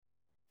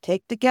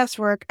Take the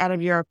guesswork out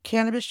of your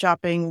cannabis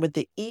shopping with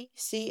the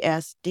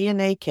ECS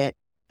DNA Kit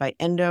by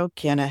Endo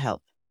Canna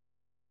Health.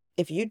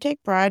 If you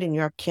take pride in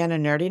your canna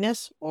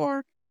nerdiness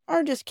or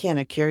are just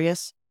canna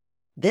curious,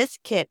 this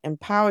kit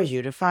empowers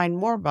you to find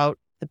more about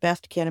the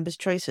best cannabis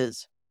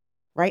choices.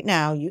 Right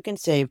now, you can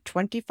save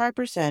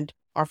 25%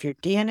 off your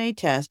DNA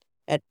test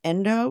at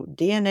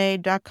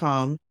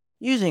endodna.com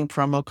using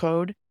promo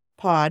code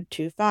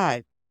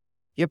POD25.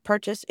 Your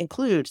purchase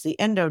includes the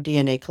Endo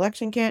DNA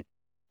Collection Kit,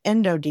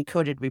 Endo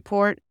Decoded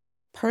Report,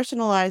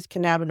 personalized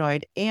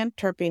cannabinoid and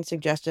terpene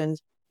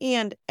suggestions,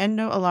 and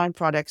Endo-aligned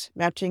products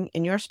matching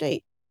in your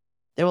state.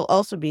 There will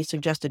also be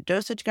suggested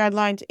dosage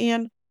guidelines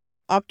and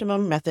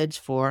optimum methods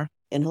for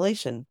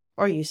inhalation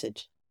or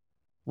usage.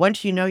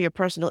 Once you know your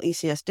personal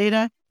ECS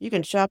data, you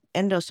can shop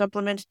Endo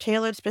supplements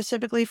tailored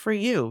specifically for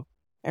you.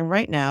 And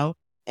right now,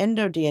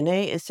 Endo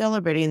DNA is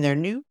celebrating their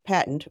new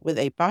patent with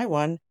a buy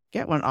one,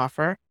 get one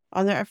offer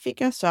on their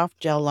Afika soft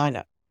gel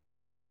lineup.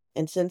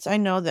 And since I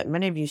know that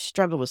many of you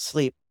struggle with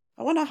sleep,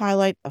 I want to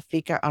highlight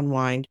Afika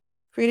Unwind,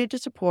 created to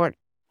support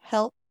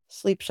health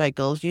sleep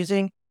cycles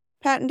using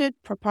patented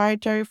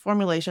proprietary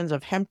formulations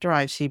of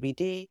hemp-derived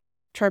CBD,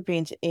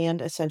 terpenes,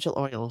 and essential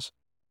oils.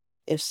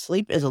 If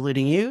sleep is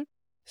eluding you,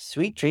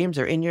 sweet dreams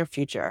are in your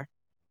future.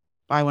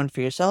 Buy one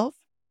for yourself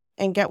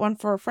and get one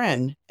for a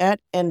friend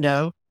at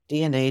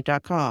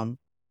endodna.com.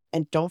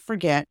 And don't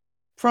forget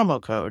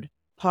promo code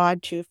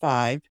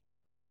POD25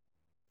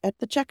 at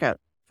the checkout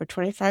for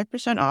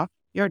 25% off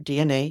your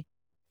DNA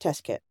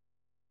test kit.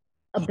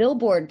 A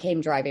billboard came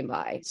driving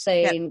by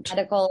saying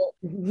medical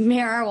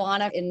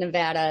marijuana in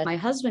Nevada. My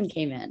husband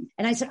came in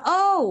and I said,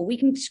 oh, we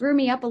can screw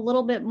me up a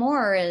little bit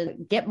more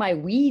and get my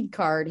weed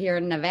card here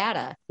in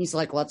Nevada. He's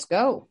like, let's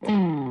go.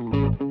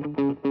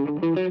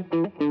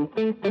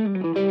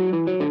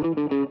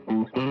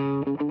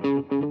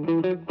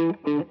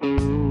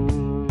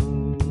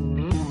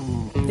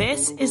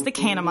 This is the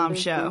Canna Mom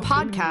Show, a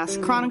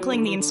podcast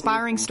chronicling the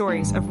inspiring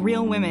stories of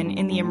real women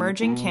in the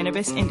emerging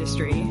cannabis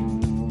industry.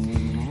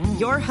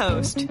 Your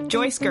host,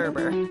 Joyce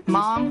Gerber,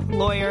 mom,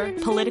 lawyer,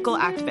 political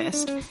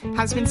activist,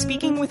 has been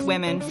speaking with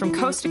women from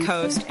coast to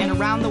coast and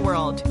around the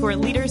world who are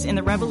leaders in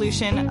the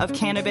revolution of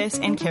cannabis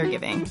and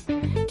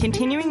caregiving,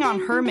 continuing on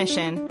her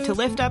mission to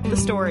lift up the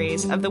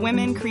stories of the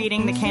women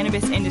creating the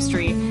cannabis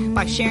industry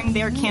by sharing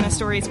their canna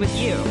stories with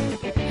you.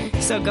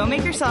 So go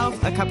make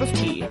yourself a cup of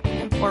tea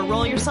or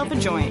roll yourself a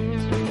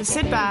joint,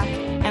 sit back,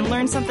 and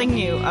learn something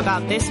new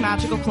about this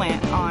magical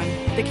plant on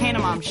The Canna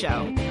Mom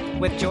Show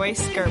with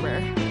Joyce Gerber.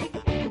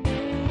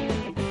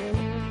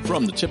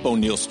 From the Tip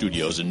O'Neill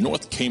Studios in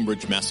North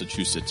Cambridge,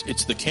 Massachusetts,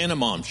 it's the Canna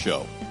Mom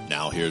Show.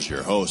 Now here's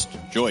your host,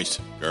 Joyce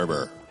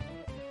Gerber.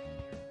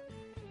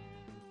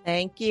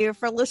 Thank you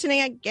for listening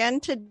again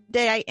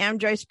today. I am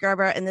Joyce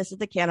Gerber, and this is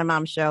the Canna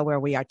Mom Show, where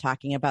we are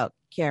talking about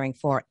caring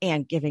for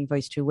and giving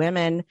voice to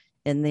women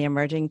in the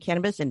emerging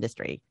cannabis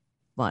industry.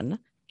 One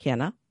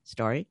canna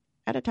story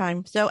at a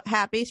time. So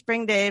happy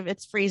spring, Dave.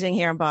 It's freezing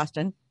here in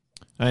Boston.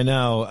 I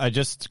know. I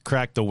just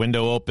cracked the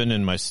window open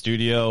in my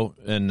studio,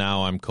 and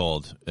now I'm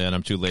cold, and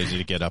I'm too lazy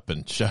to get up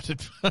and shut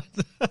it.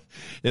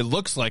 It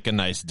looks like a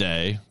nice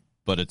day,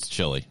 but it's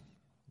chilly.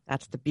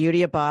 That's the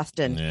beauty of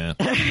Boston. Yeah.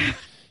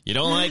 You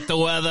don't like the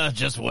weather?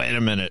 Just wait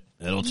a minute.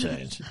 It'll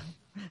change.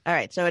 All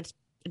right. So it's,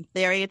 in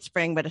theory, it's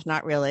spring, but it's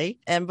not really.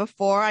 And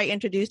before I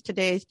introduce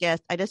today's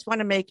guest, I just want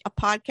to make a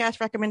podcast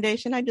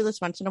recommendation. I do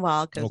this once in a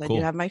while because I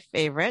do have my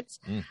favorites.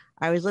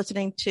 I was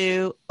listening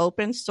to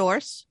Open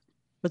Source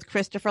with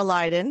Christopher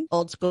Lydon.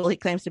 Old school. He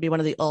claims to be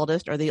one of the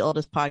oldest or the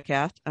oldest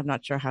podcast. I'm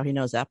not sure how he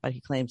knows that, but he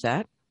claims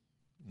that.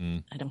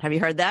 Have you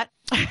heard that?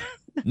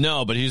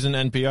 No, but he's an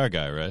NPR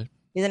guy, right?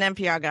 He's an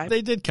NPR guy.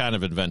 They did kind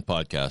of invent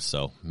podcasts,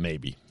 so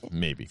maybe.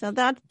 So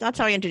that's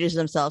how he introduces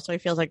himself. So he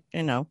feels like,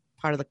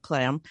 part of the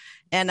clam.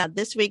 And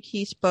this week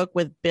he spoke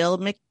with Bill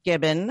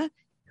McGibbon,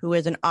 who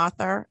is an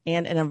author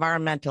and an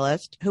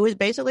environmentalist, who is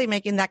basically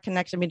making that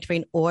connection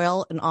between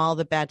oil and all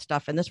the bad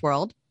stuff in this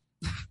world.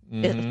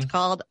 It's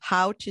called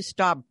How to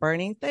Stop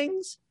Burning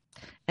Things.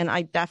 And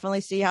I definitely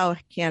see how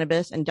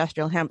cannabis,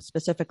 industrial hemp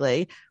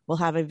specifically, will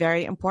have a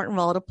very important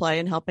role to play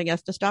in helping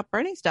us to stop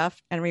burning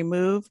stuff and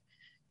remove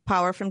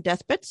power from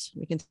despots.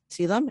 We can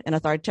see them, and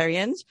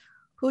authoritarians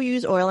who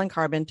use oil and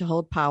carbon to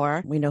hold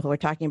power. We know who we're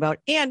talking about.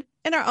 And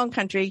in our own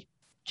country,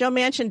 Joe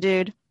Manchin,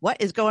 dude, what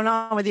is going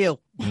on with you?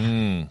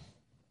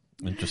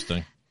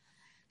 Interesting.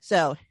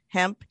 So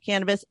hemp,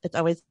 cannabis, it's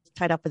always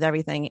tied up with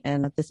everything,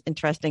 and this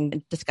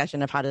interesting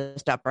discussion of how to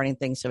stop burning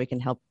things so we can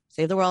help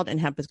save the world,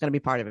 and hemp is going to be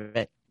part of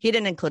it. He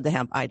didn't include the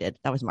hemp. I did.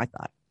 That was my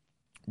thought.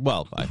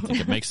 Well, I think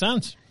it makes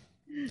sense.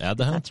 Add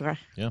the hemp. That's right.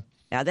 Yeah.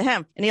 Add the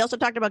hemp. And he also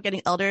talked about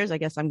getting elders. I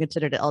guess I'm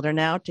considered an elder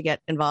now to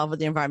get involved with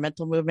the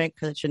environmental movement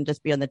because it shouldn't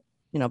just be on the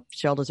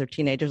shoulders of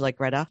teenagers like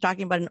Greta.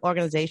 Talking about an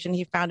organization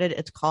he founded.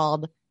 It's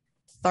called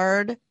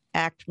Third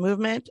Act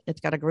Movement.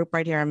 It's got a group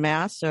right here in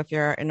Mass. So if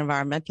you're an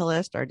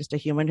environmentalist or just a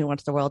human who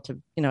wants the world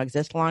to,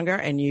 exist longer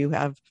and you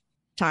have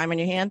time on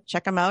your hand,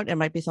 check them out. It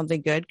might be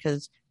something good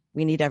because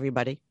we need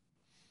everybody.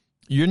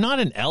 You're not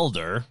an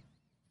elder.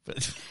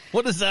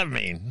 What does that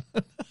mean?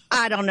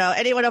 I don't know.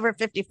 Anyone over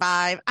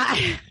 55.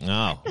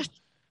 Oh.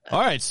 All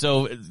right.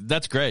 So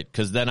that's great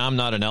because then I'm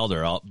not an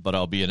elder, but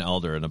I'll be an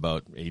elder in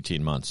about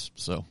 18 months.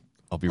 So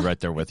I'll be right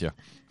there with you.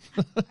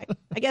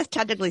 I guess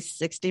technically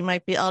 60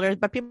 might be elders,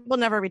 but people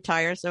never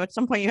retire. So at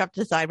some point you have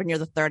to decide when you're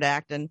the third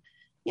act. And,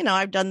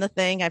 I've done the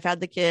thing. I've had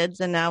the kids,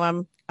 and now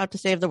I'm out to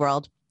save the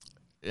world.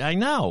 I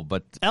know,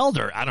 but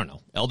elder, I don't know.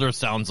 Elder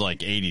sounds like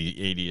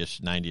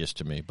 80-ish, 90-ish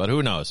to me, but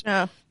who knows?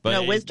 No,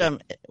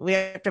 wisdom. We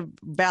have to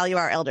value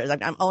our elders.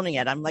 I'm owning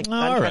it. I'm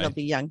trying to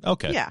be young.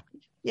 Okay. Yeah.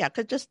 Yeah,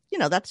 because just,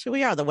 that's who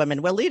we are, the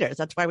women. We're leaders.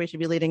 That's why we should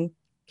be leading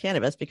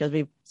cannabis, because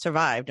we've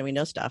survived and we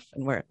know stuff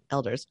and we're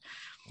elders.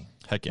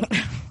 Heck yeah.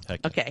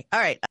 Okay. All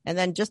right. And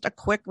then just a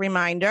quick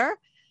reminder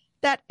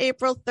that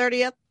April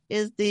 30th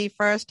is the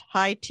first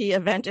high tea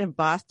event in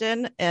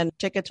Boston, and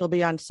tickets will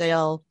be on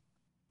sale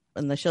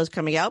when the show's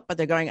coming out, but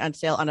they're going on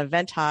sale on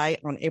Event High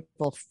on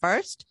April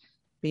 1st.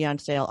 Be on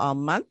sale all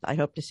month. I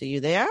hope to see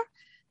you there.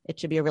 It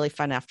should be a really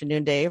fun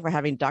afternoon day. We're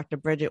having Dr.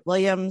 Bridget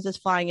Williams is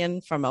flying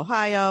in from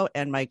Ohio,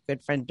 and my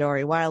good friend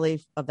Dory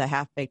Wiley of the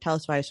Half Baked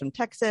Housewives from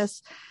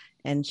Texas,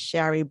 and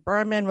Sherry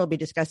Berman will be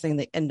discussing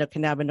the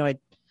endocannabinoid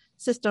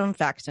system,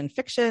 facts and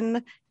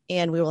fiction.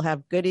 And we will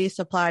have goodies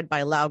supplied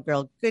by Loud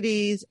Girl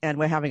Goodies. And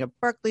we're having a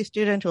Berkeley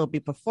student who will be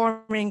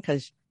performing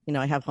because,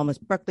 I have homeless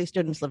Berkeley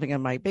students living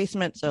in my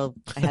basement. So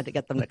I had to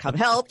get them to come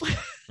help.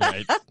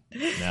 Right.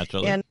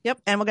 Naturally. And we're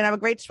going to have a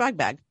great swag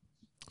bag.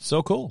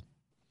 So cool.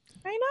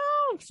 I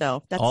know.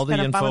 So that's all the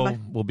info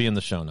will be in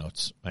the show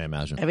notes, I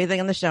imagine.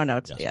 Everything in the show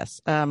notes. Yes.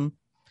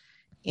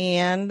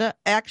 And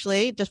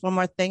actually, just one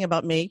more thing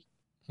about me.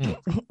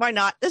 Why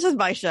not? This is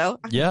my show.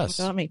 Yes.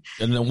 About me.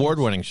 An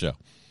award-winning show.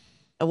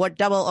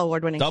 Double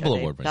award-winning.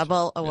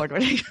 Double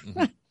award-winning.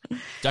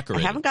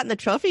 Decorated. I haven't gotten the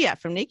trophy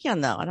yet from Nikki,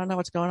 though. I don't know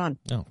what's going on.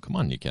 No, come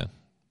on, Nikki.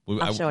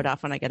 I'll show it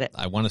off when I get it.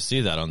 I want to see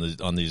that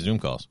on these Zoom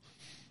calls.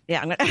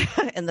 Yeah, I'm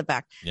gonna in the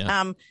back.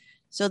 Yeah.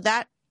 So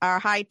that our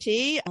high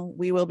tea,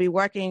 we will be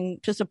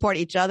working to support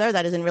each other.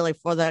 That isn't really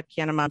for the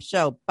Canna Mom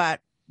show, but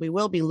we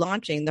will be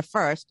launching the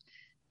first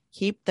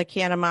Keep the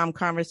Canna Mom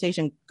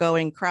Conversation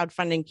Going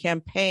crowdfunding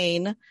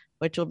campaign,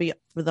 which will be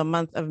for the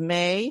month of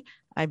May.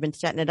 I've been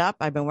setting it up.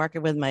 I've been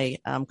working with my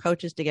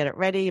coaches to get it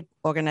ready,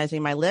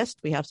 organizing my list.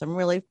 We have some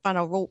really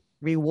fun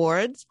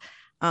rewards,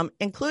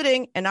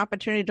 including an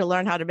opportunity to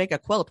learn how to make a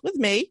quilt with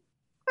me.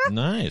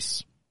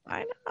 Nice.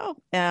 I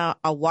know.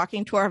 A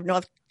walking tour of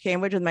North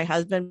Cambridge with my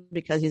husband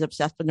because he's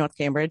obsessed with North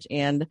Cambridge.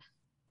 And,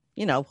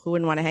 who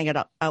wouldn't want to hang it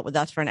out with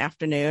us for an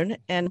afternoon?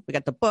 And we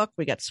got the book,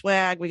 we got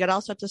swag, we got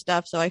all sorts of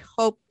stuff. So I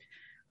hope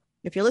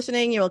if you're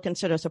listening, you will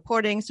consider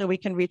supporting so we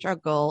can reach our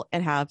goal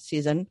and have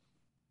season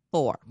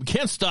 4. We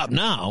can't stop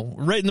now.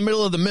 We're right in the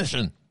middle of the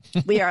mission.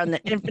 We are in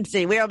the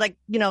infancy. We are like,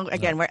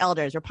 again, we're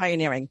elders. We're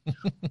pioneering.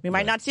 We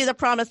might not see the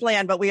promised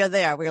land, but we are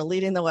there. We are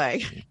leading the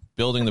way.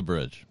 Building the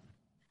bridge.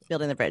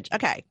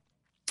 Okay.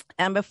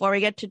 And before we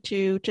get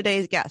to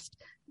today's guest,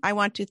 I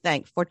want to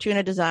thank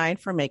Fortuna Design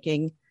for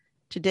making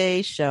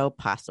today's show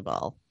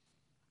possible.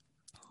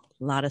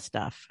 A lot of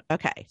stuff.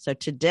 Okay. So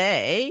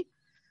today's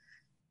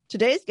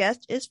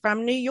guest is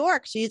from New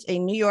York. She's a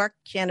New York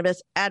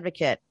cannabis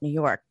advocate. New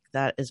York.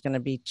 That is going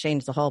to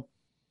change the whole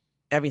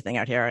everything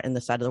out here in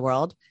this side of the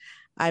world.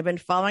 I've been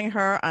following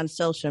her on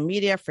social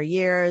media for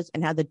years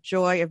and had the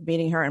joy of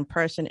meeting her in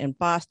person in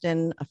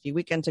Boston a few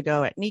weekends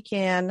ago at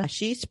NECAN.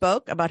 She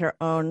spoke about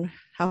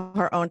how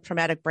her own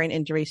traumatic brain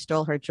injury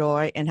stole her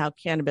joy and how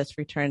cannabis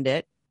returned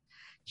it.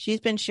 She's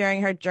been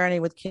sharing her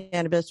journey with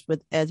cannabis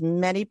with as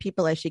many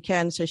people as she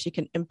can so she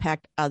can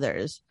impact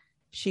others.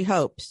 She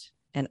hopes,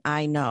 and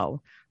I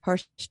know, her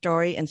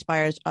story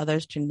inspires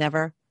others to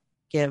never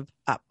give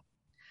up.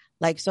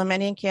 Like so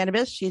many in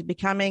cannabis, she's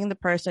becoming the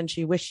person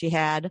she wished she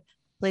had.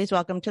 Please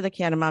welcome to the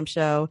Canna Mom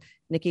Show,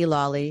 Nikki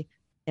Lawley,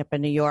 up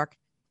in New York.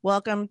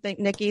 Welcome,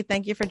 Nikki.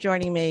 Thank you for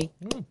joining me.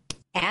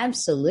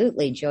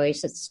 Absolutely,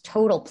 Joyce. It's a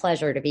total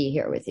pleasure to be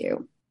here with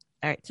you.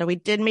 All right. So we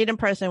did meet in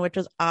person, which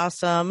was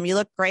awesome. You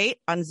look great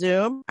on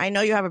Zoom. I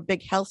know you have a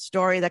big health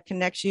story that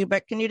connects you,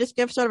 but can you just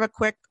give sort of a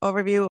quick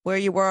overview where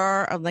you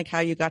were and like how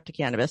you got to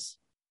cannabis?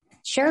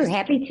 Sure,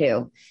 happy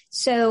to.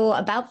 So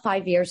about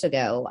 5 years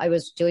ago, I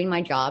was doing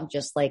my job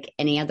just like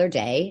any other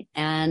day,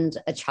 and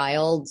a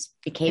child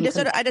became.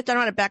 I just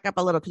want to back up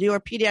a little because you were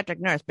a pediatric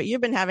nurse, but you've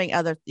been having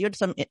you had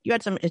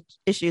some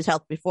issues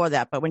health before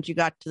that. But when you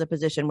got to the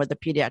position with the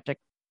pediatric,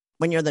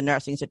 when you're the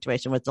nursing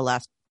situation, was the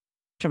last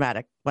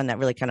traumatic one that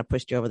really kind of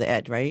pushed you over the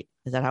edge, right?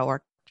 Is that how it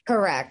worked?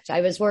 Correct.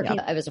 I was working.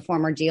 Yeah. I was a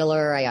former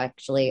dealer. I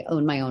actually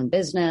owned my own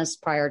business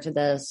prior to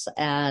this,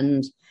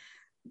 and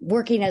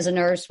working as a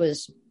nurse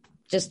was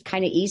just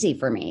kind of easy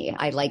for me.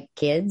 I liked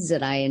kids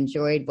and I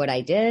enjoyed what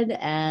I did.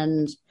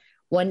 And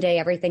one day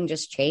everything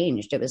just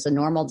changed. It was a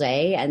normal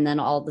day. And then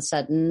all of a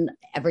sudden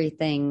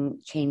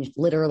everything changed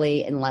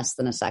literally in less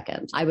than a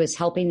second. I was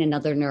helping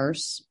another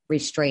nurse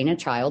restrain a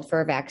child for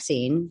a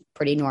vaccine.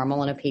 Pretty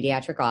normal in a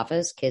pediatric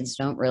office. Kids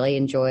don't really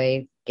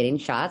enjoy getting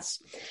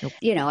shots. Nope.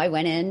 I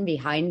went in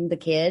behind the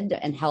kid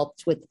and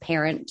helped with the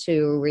parent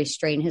to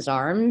restrain his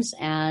arms.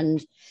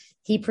 And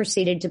he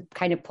proceeded to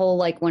kind of pull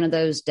like one of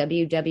those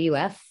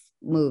WWF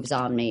moves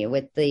on me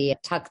with the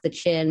tuck the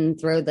chin,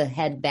 throw the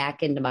head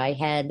back into my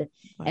head,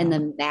 and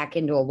then back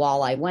into a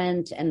wall I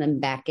went, and then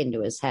back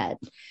into his head.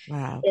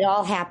 Wow. It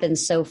all happened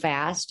so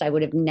fast. I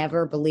would have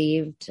never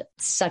believed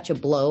such a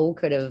blow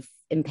could have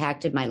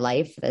impacted my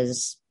life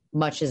as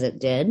much as it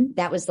did.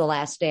 That was the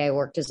last day I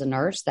worked as a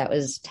nurse. That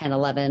was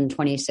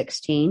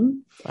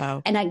 10/11/2016.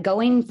 Wow. And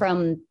going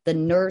from the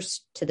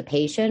nurse to the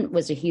patient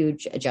was a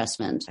huge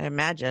adjustment. I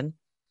imagine.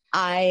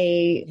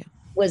 I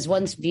was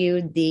once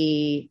viewed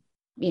the,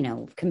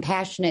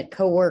 compassionate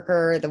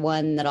coworker, the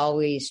one that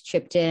always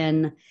chipped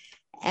in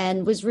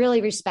and was really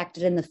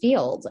respected in the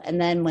field.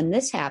 And then when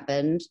this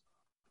happened,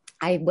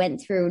 I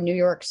went through New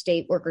York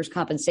State workers'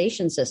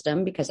 compensation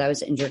system because I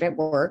was injured at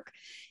work.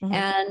 Mm-hmm.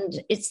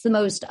 And it's the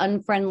most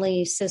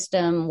unfriendly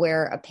system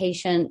where a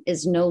patient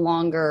is no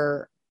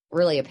longer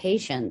really a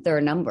patient. They're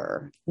a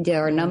number.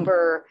 They're a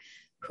number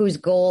whose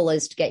goal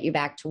is to get you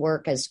back to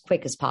work as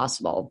quick as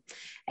possible.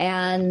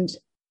 And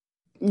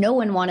no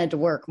one wanted to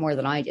work more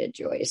than I did,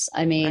 Joyce.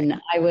 I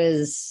mean, I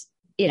was,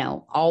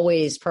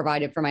 always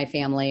provided for my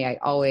family. I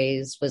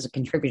always was a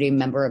contributing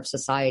member of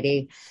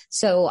society.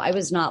 So I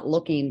was not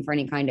looking for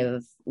any kind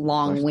of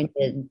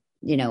long-winded,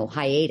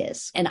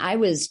 hiatus. And I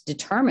was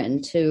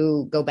determined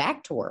to go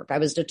back to work. I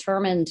was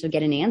determined to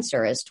get an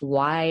answer as to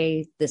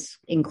why this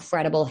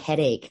incredible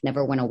headache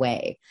never went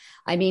away.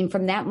 I mean,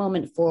 from that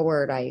moment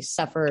forward, I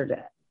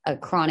suffered a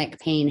chronic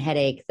pain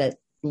headache that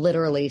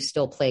literally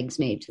still plagues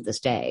me to this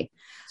day.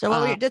 So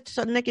what were you,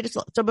 so Nikki,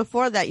 so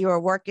before that you were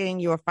working,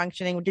 you were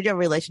functioning. Did you have a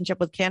relationship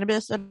with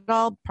cannabis at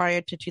all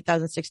prior to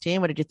 2016?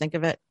 What did you think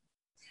of it?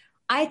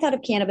 I thought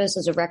of cannabis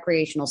as a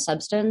recreational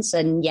substance.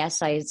 And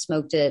yes, I had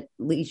smoked it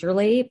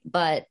leisurely,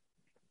 but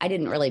I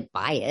didn't really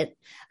buy it.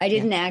 I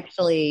didn't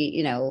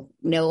actually,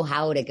 know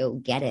how to go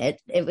get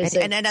it. It was,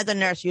 and as a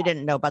nurse, you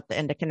didn't know about the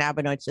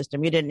endocannabinoid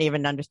system. You didn't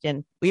even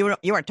understand. You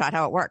weren't taught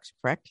how it works,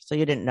 correct? So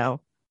you didn't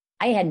know.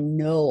 I had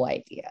no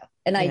idea.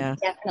 And I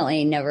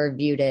definitely never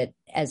viewed it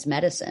as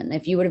medicine.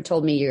 If you would have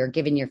told me you're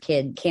giving your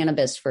kid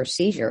cannabis for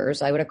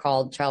seizures, I would have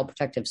called Child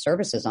Protective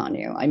Services on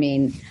you. I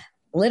mean,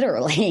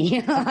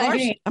 literally.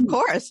 Of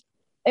course.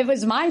 It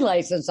was my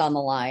license on the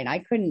line. I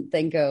couldn't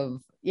think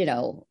of,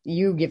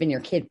 you giving your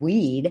kid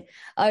weed.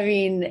 I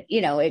mean,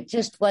 it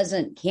just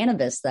wasn't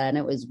cannabis then.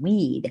 It was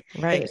weed.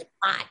 Right. It was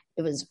pot.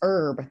 It was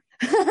herb.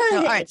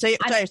 All right. So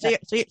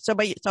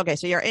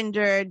you're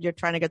injured. You're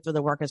trying to get through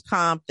the workers'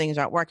 comp. Things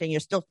aren't working. You're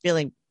still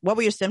feeling. What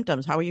were your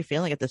symptoms? How were you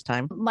feeling at this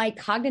time? My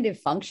cognitive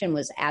function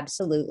was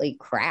absolutely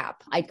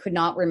crap. I could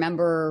not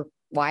remember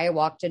why I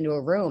walked into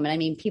a room. And I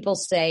mean, people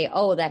say,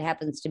 "Oh, that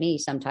happens to me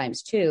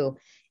sometimes too."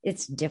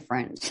 It's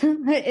different.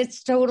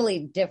 It's totally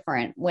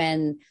different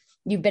when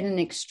you've been an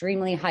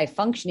extremely high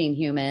functioning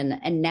human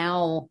and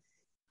now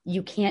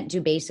you can't do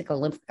basic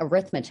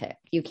arithmetic.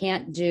 You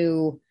can't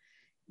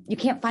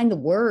find the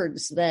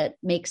words that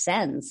make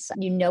sense.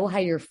 You know how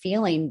you're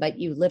feeling, but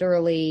you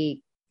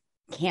literally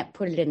can't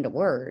put it into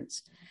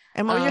words.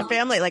 And what was your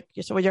family like?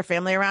 So was your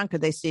family around?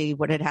 Could they see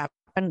what had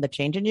happened, the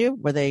change in you?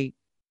 Were they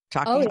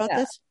talking about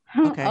this?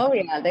 Okay. Oh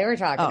yeah, they were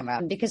talking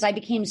about it because I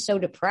became so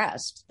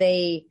depressed.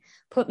 They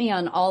put me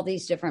on all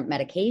these different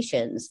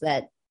medications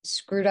that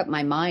screwed up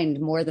my mind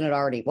more than it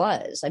already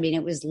was. I mean,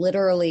 it was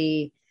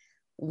literally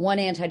one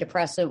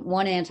antidepressant,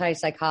 one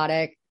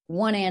antipsychotic,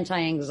 one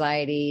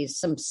anti-anxiety,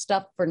 some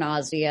stuff for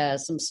nausea,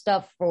 some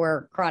stuff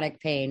for chronic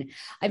pain.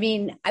 I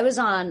mean, I was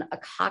on a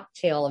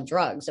cocktail of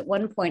drugs. At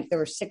one point, there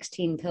were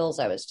 16 pills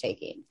I was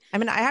taking. I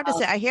mean, I have to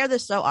say, I hear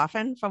this so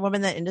often from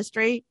women in the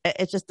industry.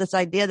 It's just this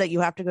idea that you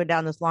have to go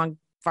down this long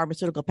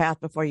pharmaceutical path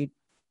before you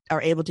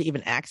are able to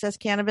even access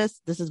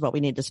cannabis. This is what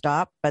we need to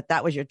stop. But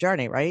that was your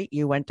journey, right?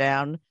 You went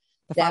down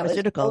the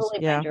pharmaceuticals.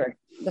 Totally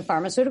the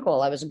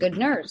pharmaceutical. I was a good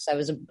nurse. I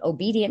was an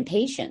obedient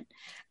patient.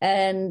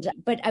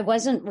 But I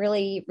wasn't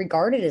really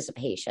regarded as a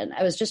patient.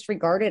 I was just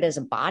regarded as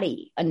a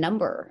body, a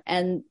number.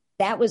 And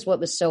that was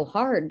what was so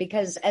hard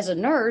because as a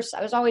nurse,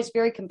 I was always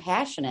very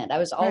compassionate. I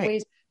was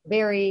always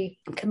very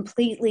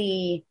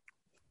completely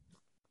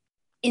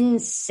in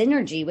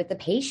synergy with the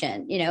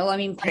patient. I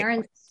mean,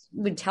 parents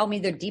would tell me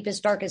their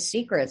deepest, darkest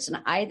secrets.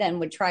 And I then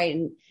would try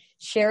and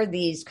share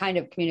these kind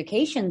of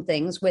communication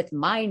things with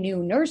my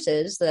new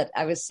nurses that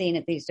I was seeing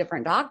at these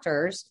different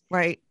doctors.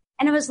 Right.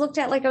 And I was looked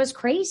at like I was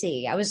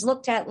crazy. I was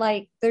looked at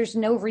like, there's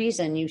no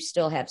reason you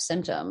still have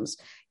symptoms.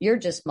 You're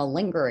just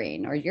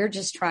malingering or you're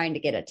just trying to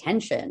get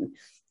attention.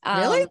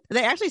 Really?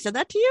 They actually said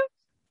that to you?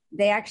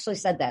 They actually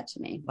said that to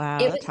me. Wow,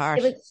 that's harsh.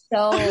 It was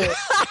so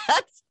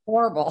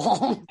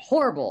horrible.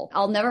 Horrible.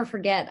 I'll never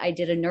forget. I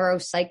did a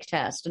neuropsych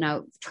test and I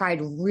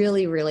tried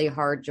really, really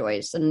hard,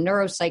 Joyce. And a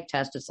neuropsych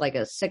test is like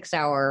a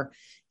 6-hour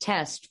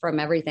test from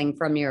everything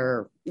from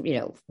your,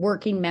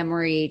 working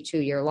memory to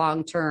your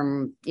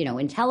long-term,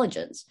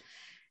 intelligence.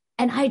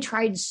 And I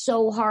tried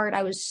so hard.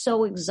 I was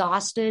so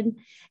exhausted.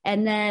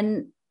 And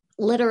then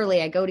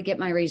literally I go to get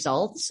my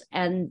results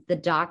and the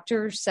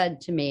doctor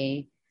said to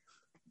me,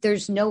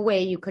 "There's no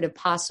way you could have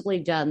possibly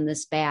done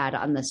this bad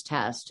on this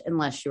test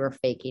unless you were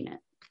faking it."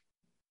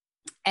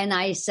 And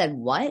I said,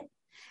 "What?"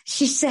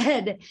 She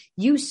said,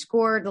 you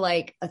scored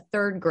like a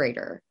third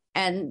grader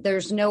and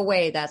there's no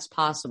way that's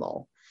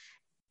possible.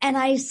 And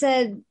I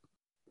said,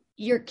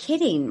 you're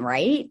kidding,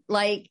 right?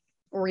 Like,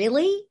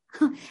 really?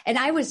 And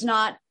I was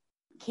not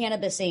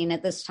cannabising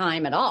at this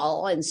time at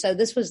all. And so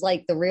this was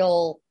like the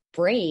real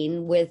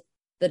brain with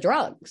the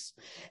drugs.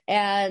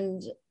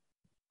 And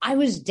I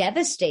was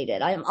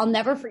devastated. I'll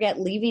never forget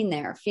leaving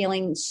there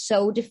feeling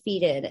so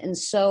defeated and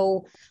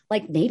so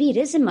like, maybe it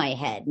is in my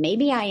head.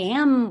 Maybe I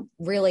am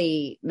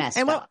really messed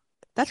up.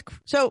 That's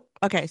so,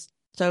 okay.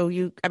 So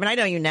I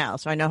know you now,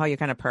 so I know how you're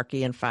kind of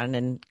perky and fun,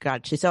 and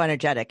God, she's so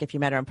energetic if you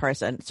met her in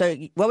person. So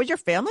what was your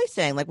family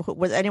saying? Like,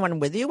 was anyone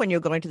with you when you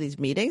were going to these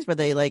meetings? Were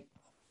they like,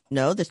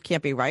 no, this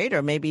can't be right?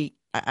 Or maybe,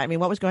 I mean,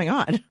 what was going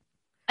on?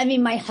 I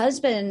mean, my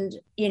husband,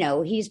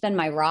 he's been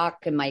my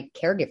rock and my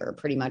caregiver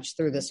pretty much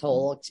through this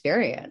whole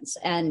experience.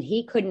 And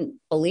he couldn't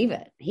believe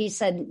it. He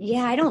said,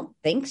 yeah, I don't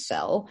think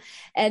so.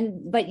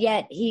 But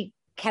yet he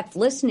kept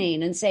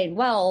listening and saying,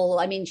 well,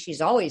 I mean,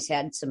 she's always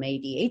had some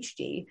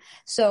ADHD.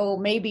 So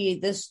maybe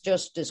this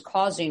just is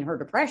causing her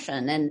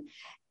depression.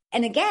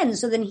 And again,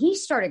 so then he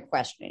started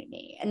questioning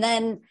me. And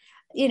then,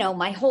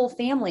 my whole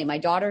family, my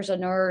daughter's a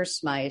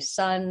nurse, my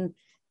son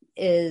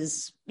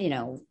is,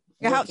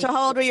 So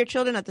how old were your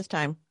children at this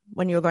time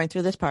when you were going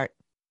through this part?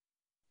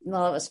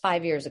 Well, it was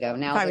 5 years ago.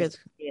 Now 5 years.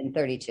 In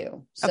 32.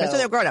 Okay, so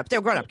they were grown up. They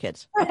were grown up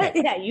kids. Okay.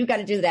 Yeah, you got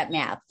to do that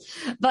math.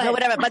 But no,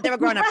 whatever. But they were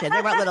grown up kids.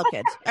 They weren't little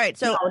kids. All right.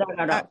 So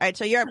no. All right.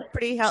 So you're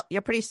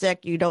pretty sick.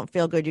 You don't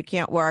feel good. You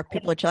can't work.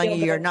 People are telling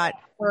you you're not.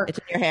 It's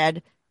in your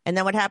head. And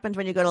then what happens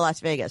when you go to Las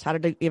Vegas? How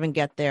did you even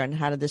get there? And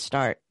how did this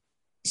start?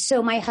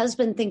 So my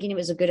husband, thinking it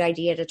was a good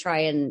idea to try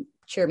and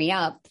cheer me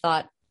up,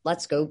 thought,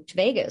 let's go to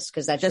Vegas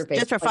because that's your favorite.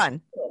 Just for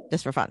fun.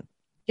 Just for fun.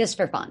 Just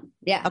for fun.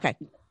 Yeah. Okay.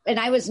 And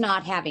I was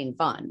not having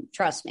fun.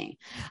 Trust me.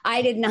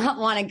 I did not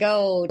want to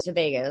go to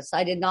Vegas.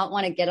 I did not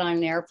want to get on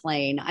an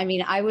airplane. I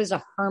mean, I was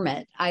a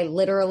hermit. I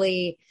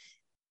literally,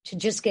 to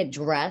just get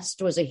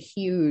dressed was a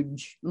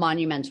huge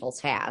monumental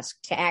task.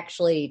 To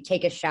actually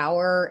take a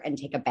shower and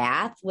take a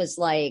bath was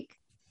like,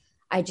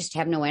 I just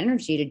have no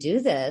energy to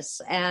do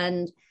this.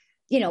 And,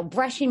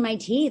 brushing my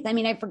teeth. I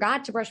mean, I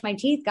forgot to brush my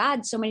teeth,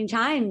 God, so many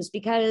times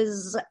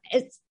because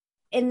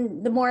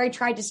and the more I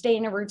tried to stay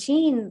in a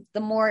routine, the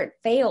more it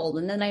failed.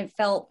 And then I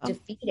felt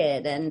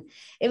defeated. And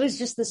it was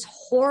just this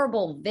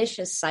horrible,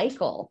 vicious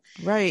cycle.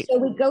 Right. So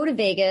we go to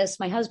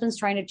Vegas. My husband's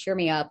trying to cheer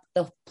me up.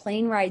 The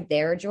plane ride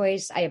there,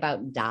 Joyce, I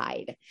about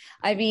died.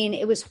 I mean,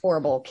 it was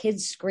horrible.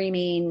 Kids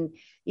screaming,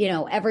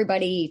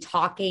 everybody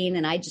talking,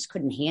 and I just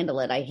couldn't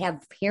handle it. I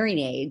have hearing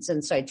aids.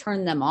 And so I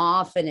turned them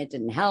off and it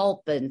didn't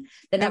help. And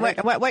then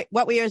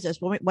what year is this?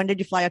 When did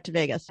you fly out to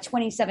Vegas?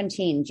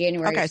 2017,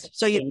 January. Okay. 16.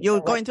 So you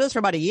were going through this for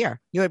about a year.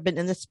 You had been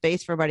in this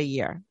space for about a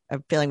year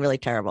of feeling really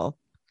terrible.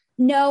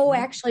 No,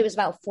 actually it was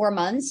about 4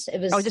 months. It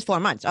was just 4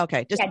 months.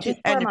 Okay. Just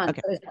 4 months.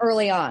 Okay. It was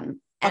early on.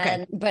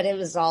 Okay. But it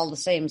was all the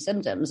same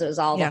symptoms. It was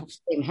all the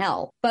same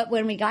hell. But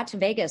when we got to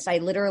Vegas, I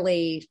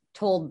literally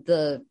told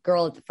the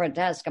girl at the front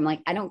desk, I'm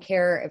like, I don't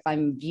care if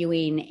I'm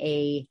viewing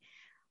a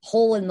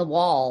hole in the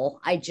wall.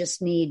 I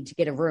just need to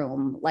get a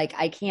room. Like,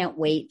 I can't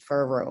wait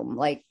for a room.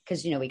 Like,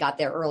 because, we got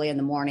there early in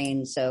the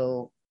morning.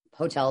 So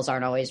hotels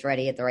aren't always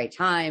ready at the right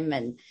time.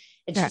 And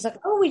she's like,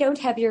 oh, we don't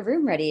have your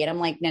room ready. And I'm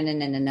like,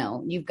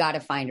 no. You've got to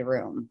find a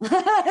room.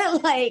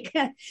 Like,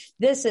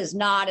 this is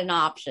not an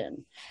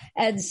option.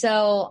 And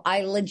so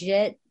I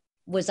legit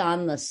was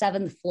on the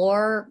 7th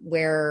floor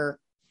where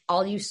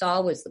all you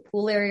saw was the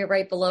pool area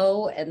right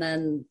below and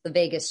then the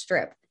Vegas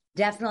Strip.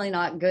 Definitely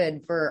not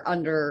good for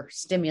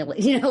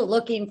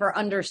looking for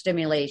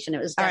understimulation.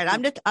 It was all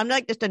right. I'm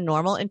like just a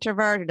normal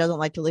introvert who doesn't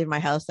like to leave my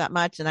house that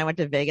much. And I went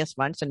to Vegas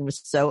once and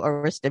was so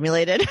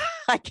overstimulated.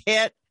 I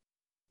can't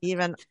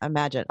even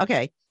imagine.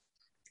 Okay.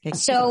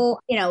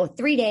 So,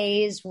 3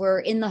 days we're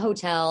in the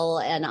hotel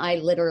and I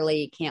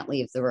literally can't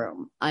leave the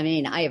room. I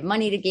mean, I have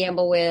money to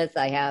gamble with.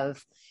 I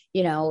have,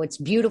 it's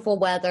beautiful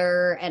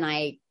weather and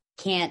I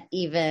can't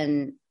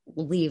even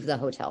leave the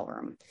hotel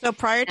room. So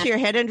prior to your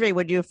head injury,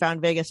 would you have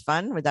found Vegas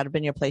fun? Would that have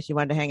been your place you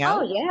wanted to hang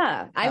out? Oh,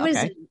 yeah. I was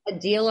a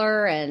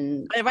dealer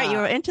and... Right, you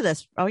were into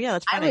this. Oh, yeah,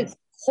 that's funny. I was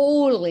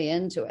totally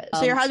into it.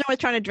 So your husband was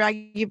trying to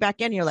drag you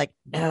back in. You're like,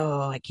 no,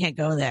 I can't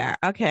go there.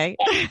 Okay.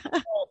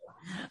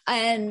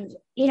 And,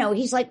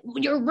 he's like,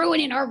 you're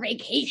ruining our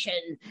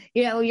vacation.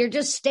 You're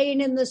just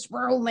staying in this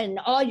room and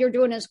all you're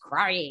doing is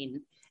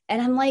crying.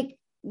 And I'm like,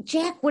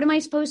 Jack, what am I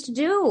supposed to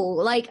do?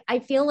 Like, I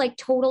feel like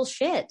total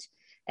shit.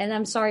 And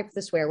I'm sorry for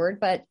the swear word,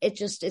 but we're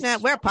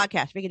a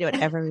podcast. We can do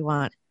whatever we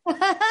want.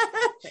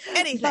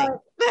 Anything.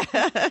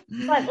 But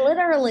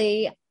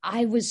literally,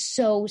 I was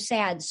so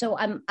sad. So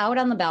I'm out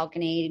on the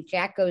balcony.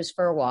 Jack goes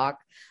for a walk.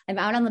 I'm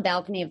out on the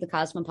balcony of the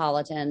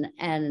Cosmopolitan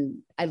and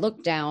I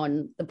look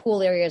down. The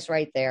pool area is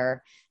right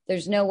there.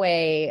 There's no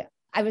way.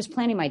 I was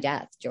planning my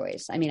death,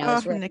 Joyce. I mean, I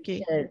was ready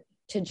Nikki.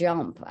 to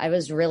jump. I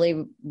was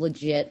really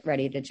legit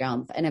ready to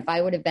jump. And if I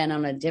would have been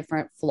on a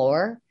different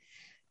floor,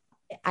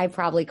 I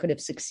probably could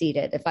have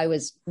succeeded if I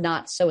was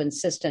not so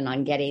insistent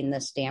on getting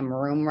this damn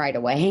room right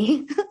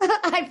away.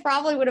 I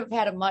probably would have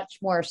had a much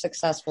more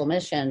successful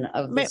mission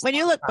of this. When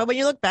you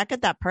look back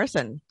at that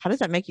person, how does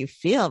that make you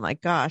feel? My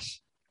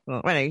gosh.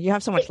 Well, you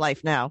have so much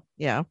life now.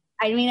 Yeah.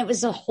 I mean, it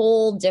was a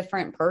whole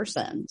different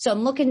person. So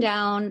I'm looking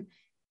down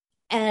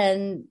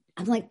and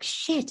I'm like,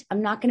 shit,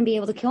 I'm not going to be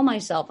able to kill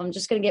myself. I'm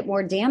just going to get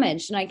more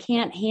damaged, and I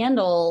can't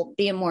handle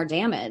being more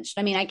damaged.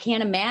 I mean, I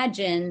can't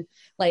imagine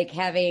like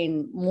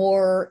having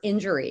more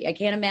injury. I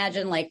can't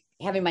imagine like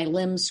having my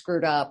limbs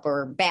screwed up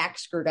or back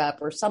screwed up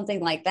or something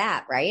like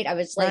that. Right. I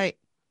was like,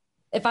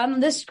 if I'm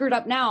this screwed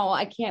up now,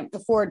 I can't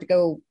afford to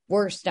go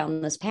worse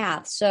down this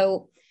path.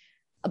 So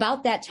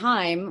about that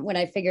time, when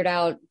I figured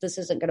out this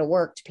isn't going to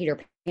work to Peter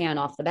Pan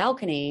off the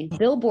balcony, a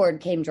billboard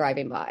came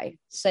driving by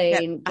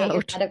saying, get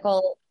your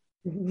medical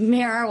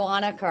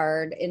marijuana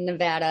card in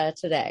Nevada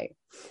today.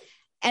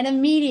 And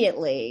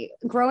immediately,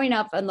 growing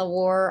up in the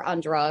war on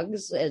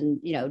drugs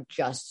and,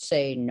 just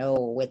say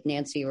no with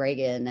Nancy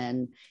Reagan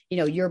and,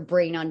 your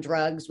brain on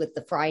drugs with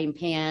the frying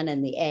pan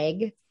and the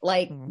egg,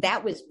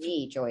 that was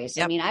me, Joyce.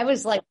 Yep. I mean, I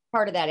was like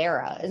part of that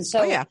era. And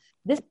so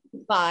this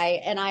is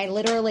by, and I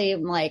literally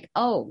am like,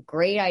 oh,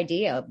 great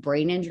idea.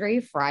 Brain injury,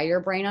 fry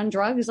your brain on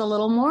drugs a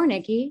little more,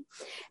 Nikki.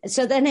 And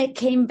so then it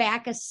came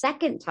back a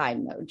second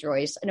time though,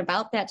 Joyce. And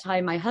about that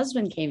time, my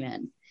husband came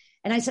in.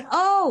 And I said,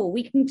 oh,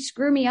 we can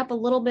screw me up a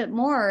little bit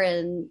more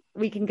and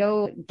we can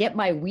go get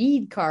my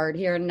weed card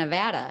here in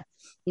Nevada.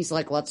 He's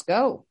like, let's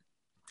go.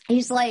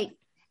 He's like,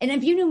 and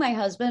if you knew my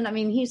husband, I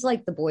mean, he's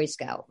like the Boy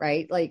Scout,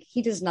 right? Like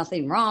he does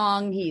nothing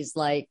wrong. He's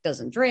like,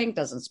 doesn't drink,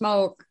 doesn't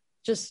smoke,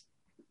 just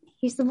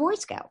he's the Boy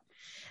Scout.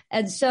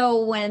 And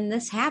so when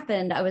this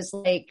happened, I was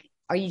like,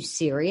 are you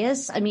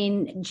serious? I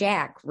mean,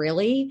 Jack,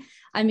 really?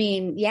 I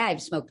mean, yeah,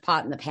 I've smoked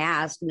pot in the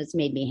past and it's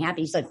made me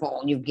happy. He's like,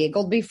 well, you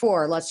giggled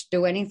before. Let's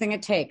do anything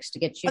it takes to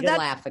get you to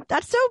laugh.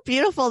 That's so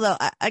beautiful though.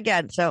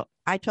 Again, so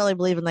I totally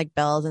believe in like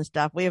bells and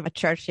stuff. We have a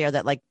church here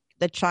that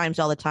that chimes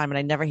all the time and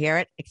I never hear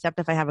it except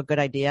if I have a good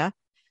idea.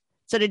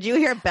 So did you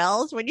hear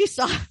bells when you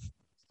saw, it's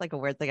like a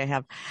weird thing I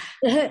have.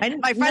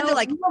 My friends are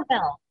like, no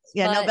bells.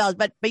 Yeah, no bells,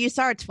 but you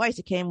saw it twice.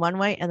 It came one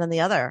way and then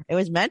the other. It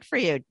was meant for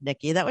you,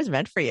 Nikki. That was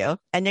meant for you.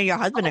 And then your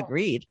husband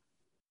agreed.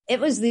 It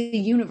was the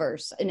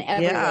universe in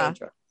every way. I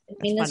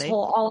mean, this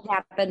whole all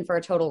happened for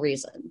a total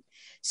reason.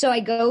 So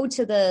I go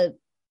to the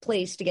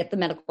place to get the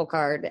medical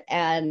card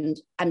and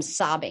I'm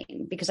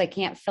sobbing because I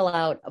can't fill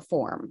out a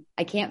form.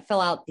 I can't fill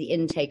out the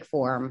intake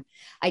form.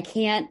 I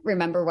can't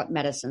remember what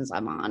medicines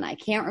I'm on. I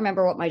can't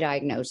remember what my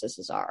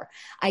diagnoses are.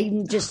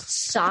 I'm just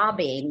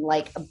sobbing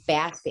like a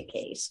basket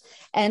case.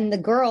 And the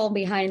girl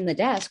behind the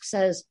desk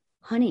says,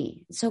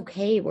 honey, it's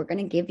okay. We're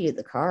going to give you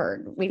the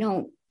card. We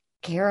don't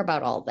care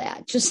about all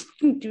that. Just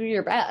do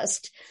your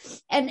best.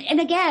 And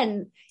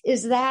again,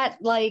 is that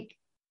like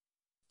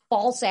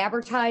false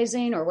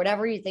advertising or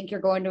whatever? You think you're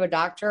going to a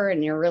doctor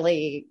and you're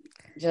really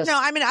just... No,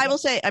 I mean, I will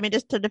say,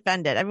 just to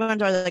defend it, everyone's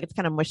always like, it's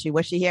kind of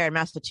mushy-wishy here in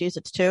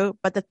Massachusetts too.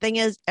 But the thing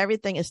is,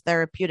 everything is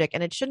therapeutic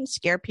and it shouldn't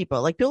scare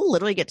people. Like people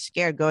literally get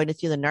scared going to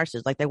see the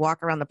nurses. Like they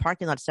walk around the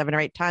parking lot 7 or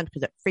 8 times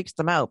because it freaks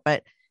them out.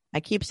 But I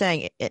keep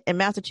saying in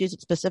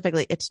Massachusetts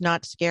specifically, it's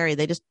not scary.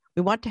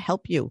 We want to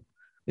help you.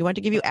 We want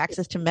to give you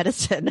access to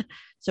medicine.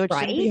 So it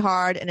shouldn't be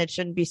hard and it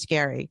shouldn't be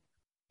scary.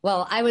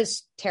 Well, I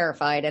was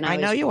terrified. And I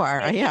know you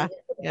are. Yeah.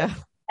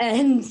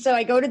 And so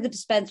I go to the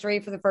dispensary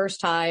for the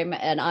first time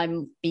and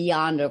I'm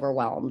beyond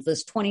overwhelmed.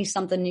 This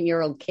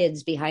 20-something-year-old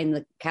kid's behind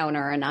the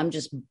counter and I'm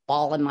just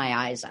bawling my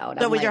eyes out.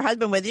 So was your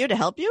husband with you to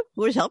help you?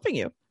 Who was helping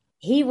you?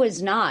 He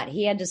was not.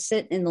 He had to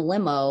sit in the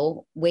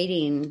limo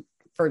waiting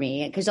for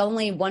me because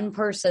only one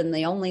person,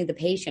 the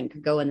patient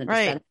could go in the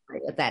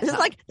dispensary at that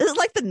time. This is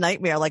like the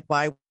nightmare, like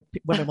why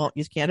women won't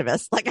use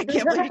cannabis. Like I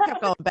can't believe you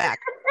kept going back.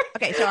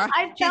 Okay, so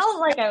I felt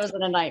like I was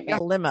in a nightmare.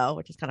 A limo,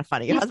 which is kind of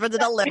funny. Your husband's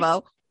in a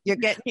limo. You're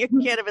getting your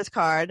cannabis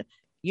card.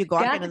 You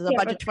walk into a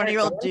bunch of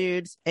 20-year-old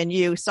dudes and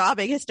you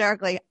sobbing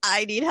hysterically,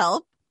 I need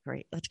help.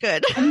 Great. That's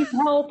good. I need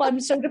help. I'm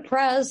so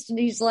depressed. And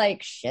he's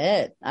like,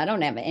 shit, I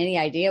don't have any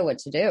idea what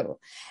to do.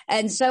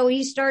 And so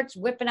he starts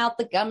whipping out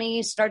the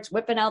gummies, starts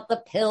whipping out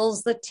the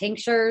pills, the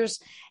tinctures.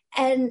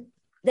 And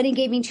then he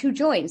gave me 2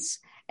 joints.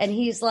 And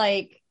he's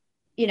like,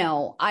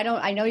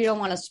 I know you don't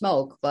want to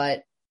smoke,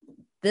 but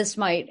this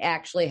might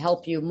actually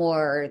help you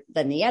more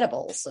than the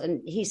edibles.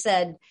 And I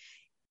said,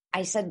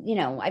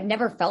 I've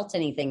never felt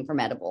anything from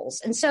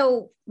edibles. And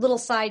so little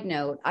side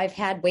note, I've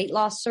had weight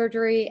loss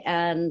surgery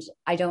and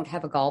I don't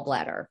have a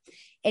gallbladder.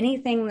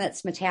 Anything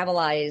that's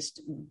metabolized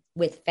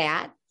with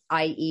fat,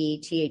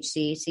 i.e.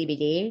 THC,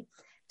 CBD,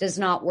 does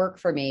not work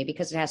for me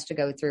because it has to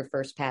go through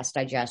first pass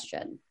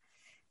digestion.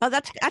 Oh,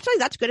 that's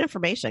good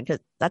information because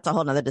that's a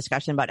whole nother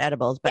discussion about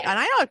edibles. But and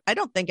I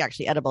don't think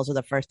actually edibles are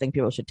the first thing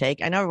people should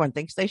take. I know everyone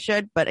thinks they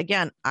should, but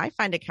again, I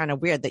find it kind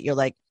of weird that you're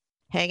like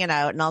hanging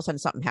out and all of a sudden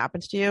something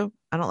happens to you.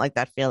 I don't like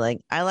that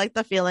feeling. I like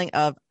the feeling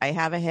of I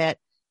have a hit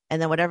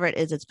and then whatever it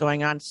is that's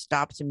going on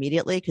stops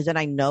immediately because then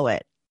I know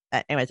it.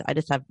 anyways, I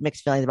just have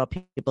mixed feelings about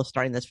people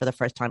starting this for the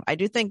first time. I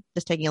do think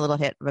just taking a little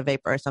hit of a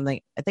vapor or something,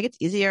 I think it's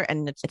easier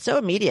and it's so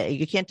immediate.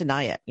 You can't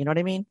deny it. You know what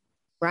I mean?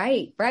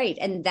 Right.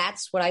 And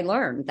that's what I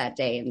learned that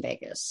day in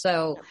Vegas. So,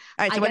 all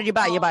right. So what did you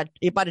buy?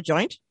 You bought a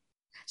joint?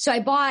 So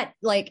I bought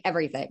like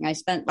everything. I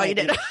spent like you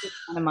did? a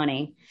ton of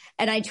money,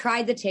 and I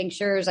tried the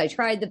tinctures, I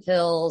tried the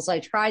pills, I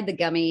tried the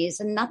gummies,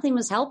 and nothing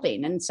was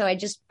helping. And so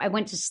I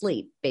went to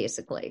sleep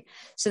basically.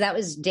 So that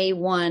was day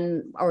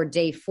 1 or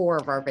day 4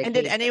 of our vacation. And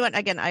did anyone,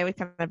 again, I would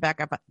kind of back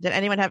up. Did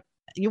anyone have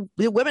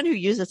the women who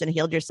use this and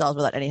healed yourselves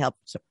without any help?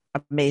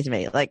 Amaze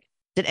me. Like,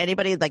 did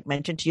anybody like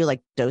mention to you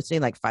like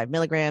dosing like 5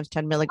 milligrams,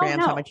 10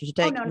 milligrams, how much you should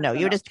take? No,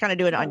 you were just kind of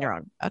doing it on your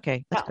own.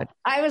 Okay, that's good.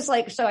 I was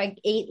like, so I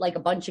ate like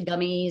a bunch of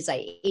gummies.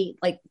 I ate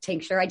like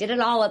tincture. I did it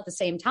all at the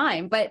same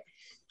time. But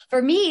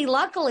for me,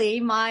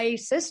 luckily, my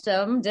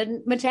system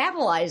didn't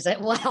metabolize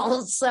it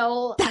well.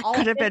 So that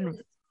could have been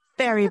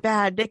very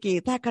bad, Nikki.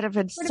 That could have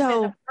been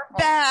so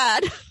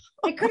bad.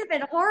 It could have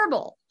been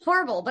horrible.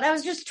 But I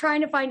was just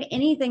trying to find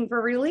anything for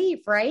relief,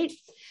 right?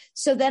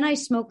 So then I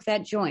smoked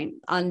that joint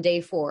on day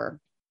 4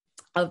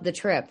 of the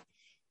trip.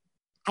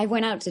 I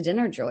went out to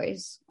dinner,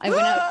 Joyce. I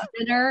went out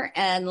to dinner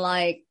and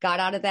like got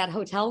out of that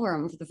hotel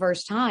room for the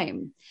first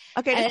time.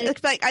 Okay. I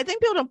think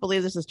people don't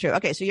believe this is true.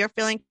 Okay. So you're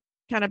feeling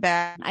kind of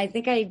bad. I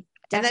think I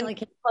definitely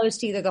came close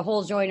to either the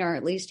whole joint or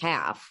at least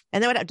half.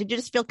 And then did you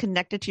just feel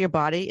connected to your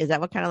body? Is that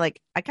what kind of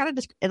like, I kind of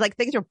just like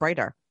things are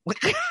brighter.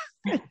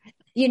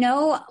 You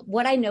know,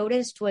 what I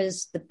noticed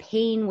was the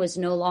pain was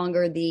no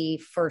longer the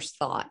first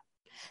thought.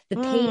 The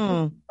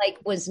pain like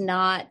was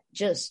not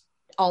just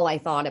all I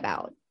thought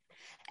about.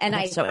 And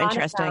That's so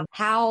interesting.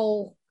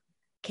 How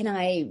can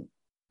I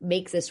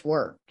make this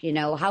work? You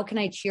know, how can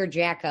I cheer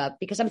Jack up?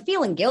 Because I'm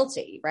feeling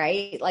guilty,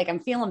 right? Like I'm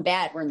feeling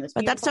bad. We're in this.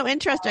 But that's so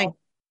interesting.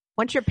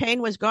 Once your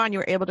pain was gone, you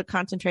were able to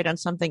concentrate on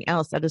something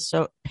else.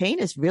 Pain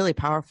is really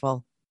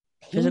powerful.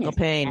 Physical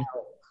pain.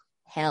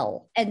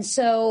 Hell. And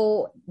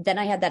so then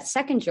I had that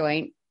second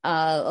joint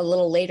a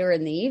little later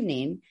in the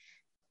evening,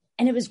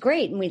 and it was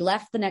great. And we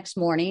left the next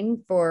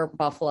morning for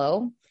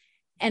Buffalo.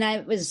 And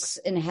I was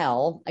in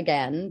hell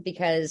again,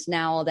 because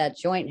now that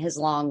joint has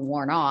long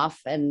worn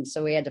off. And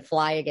so we had to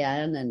fly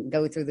again and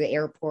go through the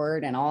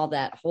airport and all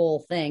that whole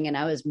thing. And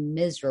I was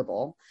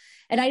miserable.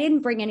 And I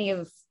didn't bring any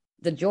of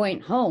the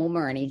joint home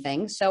or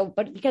anything. So,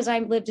 but because I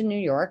lived in New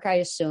York, I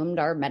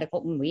assumed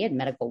we had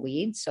medical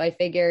weed. So I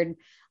figured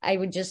I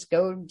would just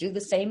go do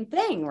the same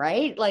thing,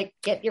 right? Like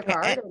get your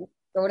card and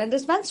throw it in a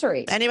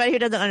dispensary. Anybody who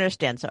doesn't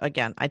understand. So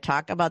again, I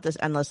talk about this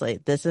endlessly.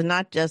 This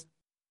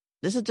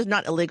is just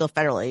not illegal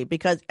federally,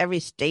 because every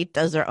state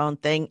does their own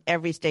thing.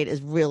 Every state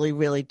is really,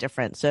 really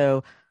different.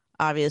 So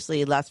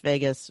obviously Las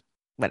Vegas,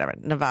 whatever,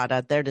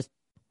 Nevada, they're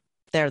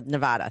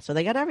Nevada. So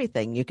they got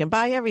everything. You can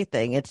buy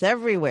everything. It's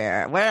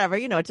everywhere, wherever,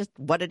 it's just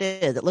what it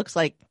is. It looks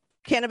like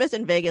cannabis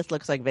in Vegas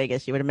looks like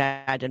Vegas, you would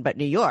imagine. But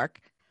New York,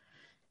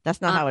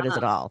 that's not how it is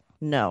at all.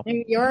 No.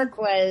 New York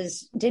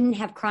didn't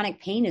have chronic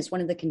pain as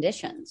one of the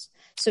conditions.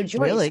 So Joyce,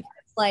 really?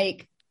 It's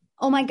like,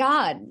 oh my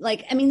God.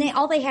 Like, I mean,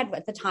 all they had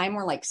at the time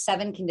were like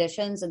 7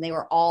 conditions, and they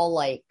were all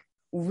like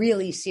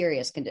really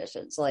serious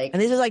conditions. Like,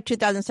 and these are like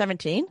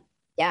 2017?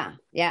 Yeah.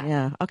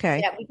 Okay.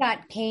 Yeah. We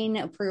got pain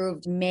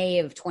approved May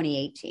of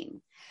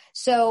 2018.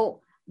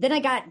 So then I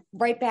got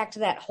right back to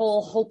that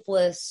whole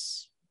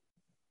hopeless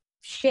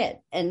shit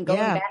and going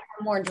back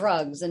to more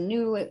drugs and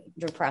new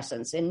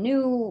depressants and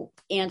new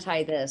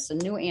anti this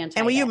and new anti.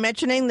 And were you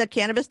mentioning the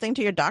cannabis thing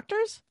to your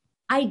doctors?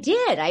 I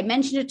did. I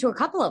mentioned it to a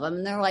couple of them,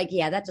 and they're like,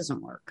 yeah, that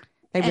doesn't work.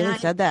 They really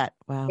said that.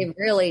 Wow. They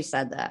really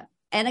said that.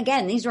 And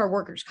again, these are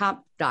workers'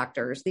 comp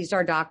doctors. These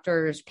are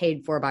doctors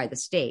paid for by the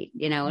state,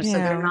 so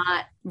they're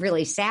not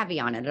really savvy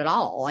on it at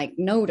all. Like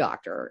no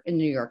doctor in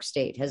New York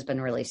State has been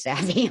really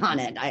savvy on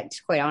it,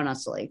 quite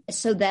honestly.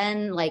 So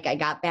then like I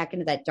got back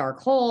into that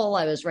dark hole.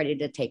 I was ready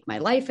to take my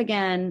life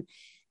again.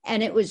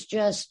 And it was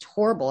just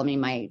horrible. I mean,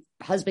 my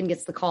husband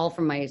gets the call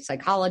from my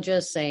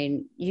psychologist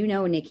saying,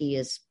 Nikki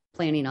is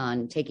planning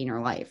on taking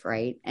her life,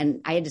 right? And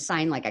I had to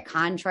sign like a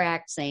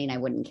contract saying I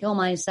wouldn't kill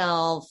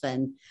myself.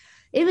 And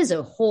it was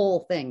a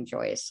whole thing,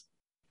 Joyce.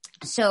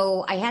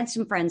 So I had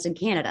some friends in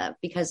Canada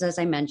because, as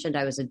I mentioned,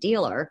 I was a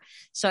dealer.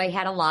 So I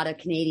had a lot of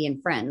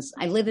Canadian friends.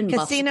 I live in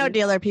casino Buffalo.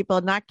 Dealer,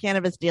 people, not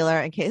cannabis dealer,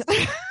 in case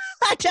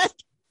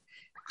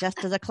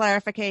just as a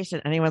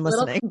clarification, anyone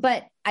listening.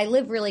 But I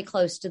live really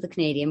close to the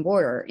Canadian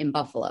border in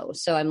Buffalo.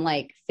 So I'm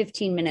like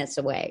 15 minutes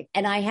away.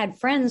 And I had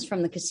friends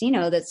from the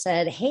casino that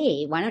said,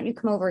 hey, why don't you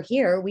come over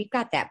here? We've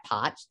got that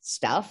pot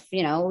stuff.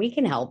 We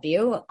can help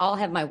you. I'll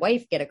have my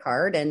wife get a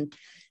card and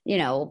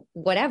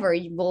whatever,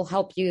 will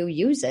help you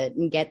use it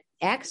and get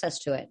access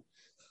to it.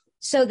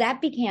 So that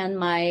began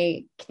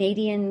my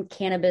Canadian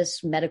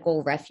cannabis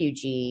medical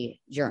refugee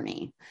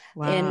journey.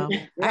 Wow. I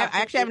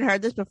actually haven't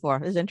heard this before.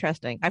 This is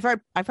interesting. I've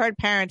heard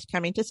parents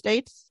coming to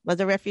States was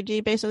a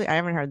refugee, basically. I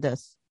haven't heard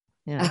this.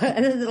 Yeah.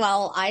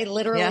 Well, I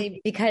literally,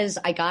 because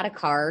I got a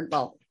card,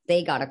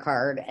 they got a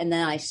card, and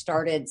then I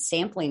started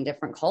sampling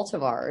different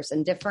cultivars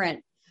and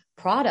different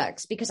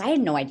products because I had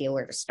no idea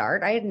where to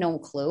start. I had no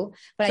clue.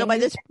 But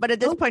at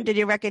this point, did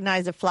you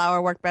recognize the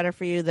flower worked better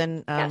for you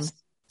than? Yes.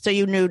 So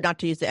you knew not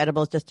to use the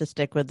edibles, just to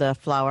stick with the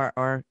flower,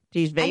 or to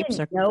use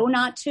vapes? No,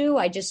 not to.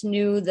 I just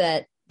knew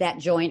that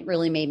joint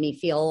really made me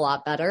feel a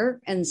lot better,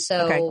 and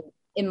so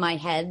in my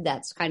head,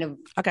 that's kind of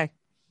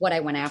what I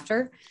went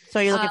after. So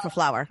you're looking for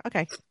flower,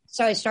 okay?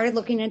 So I started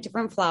looking at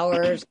different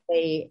flowers.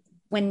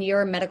 When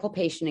you're a medical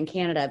patient in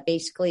Canada,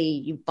 basically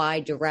you buy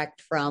direct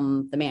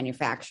from the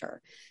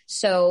manufacturer.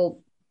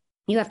 So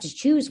you have to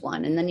choose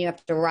one and then you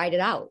have to write it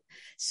out.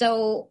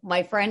 So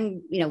my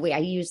friend, I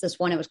used this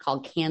one, it was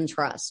called Can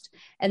Trust.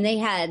 And they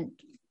had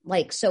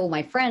so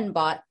my friend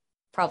bought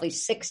probably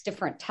 6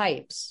 different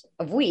types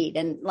of weed.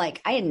 And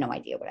I had no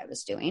idea what I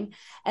was doing.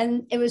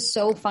 And it was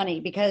so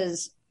funny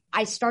because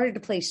I started to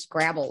play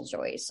Scrabble,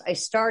 Joyce. I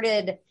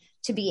started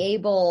to be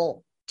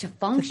able to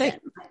function.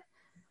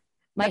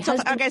 My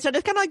husband, okay, so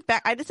just kind of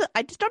back. I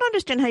just don't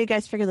understand how you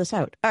guys figure this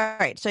out. All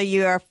right, so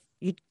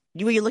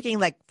were you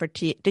looking for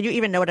did you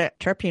even know what a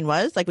terpene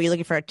was? Were you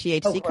looking for a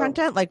THC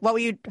content?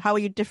 How were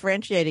you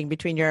differentiating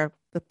between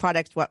the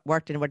products, what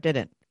worked and what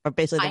didn't? Or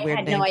basically the weird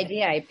names? I had no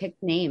idea. I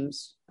picked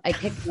names.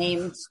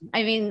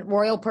 I mean,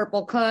 Royal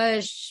Purple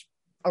Kush,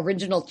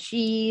 original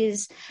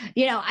cheese.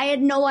 I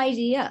had no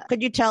idea.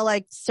 Could you tell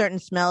certain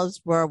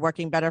smells were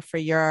working better for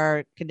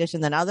your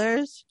condition than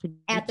others? Could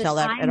you tell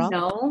that at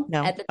all?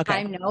 No. At the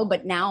time, no.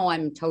 But now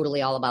I'm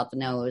totally all about the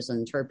nose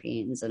and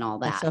terpenes and all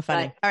that. That's so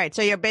funny. All right.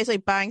 So you're basically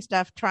buying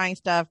stuff, trying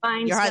stuff.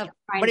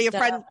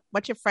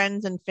 What's your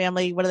friends and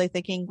family? What are they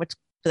thinking? Do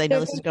they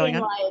know this is going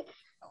on?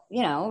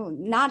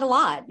 Not a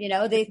lot.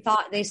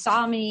 They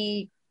saw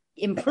me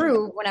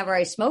improve whenever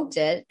I smoked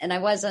it, and I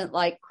wasn't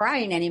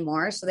crying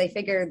anymore, so they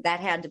figured that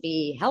had to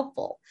be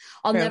helpful.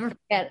 I'll never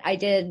forget, I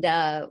did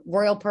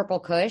Royal Purple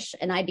Kush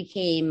and I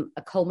became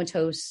a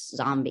comatose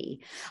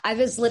zombie. I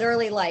was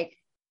literally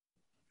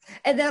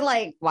and they're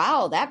like,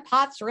 wow, that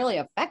pot's really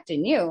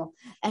affecting you,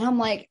 and I'm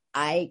like,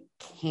 I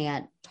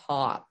can't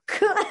talk.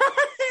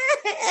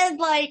 And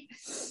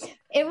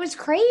it was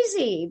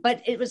crazy,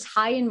 but it was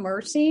high in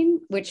myrcene,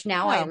 which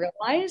now I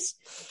realize,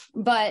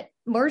 but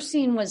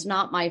myrcene was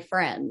not my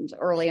friend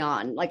early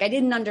on. I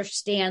didn't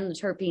understand the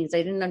terpenes.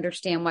 I didn't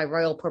understand why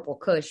Royal Purple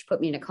Kush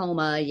put me in a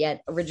coma,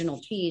 yet original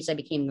cheese, I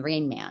became the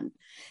Rain Man,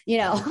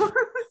 legit.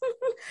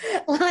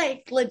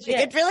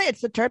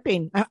 It's the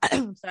terpene.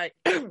 Sorry.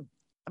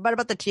 What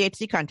about the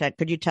THC content?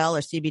 Could you tell, or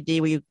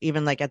CBD? Were you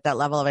even at that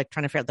level of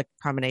trying to figure out the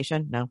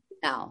combination?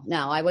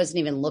 No, I wasn't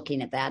even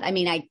looking at that. I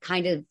mean, I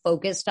kind of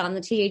focused on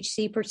the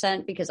THC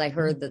percent because I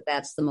heard that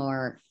that's the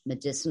more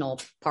medicinal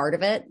part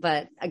of it.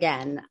 But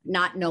again,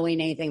 not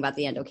knowing anything about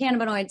the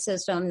endocannabinoid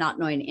system, not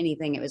knowing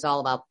anything, it was all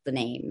about the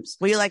names.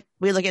 Were you look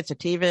at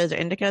sativas or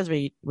indicas?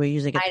 Were you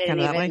using it kind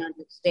of that way?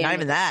 Not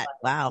even that.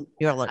 Wow.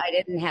 I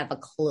didn't have a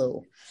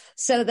clue.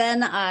 So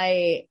then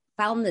I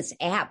found this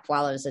app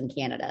while I was in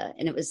Canada,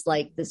 and it was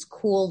this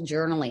cool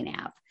journaling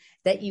app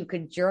that you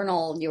could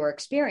journal your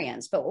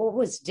experience. But what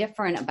was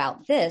different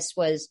about this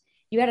was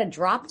you had a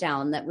drop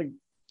down that would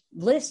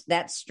list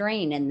that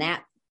strain and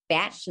that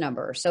batch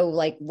number. So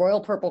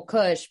Royal Purple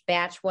Kush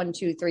batch 1,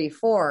 2, 3,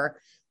 4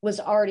 was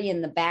already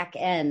in the back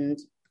end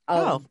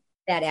of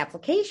that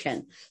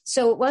application.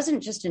 So it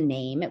wasn't just a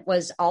name. It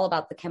was all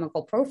about the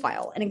chemical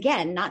profile. And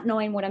again, not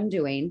knowing what I'm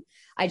doing,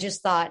 I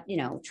just thought,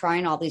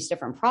 trying all these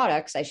different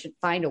products, I should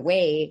find a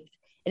way.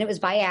 And it was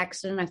by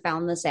accident. I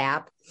found this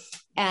app,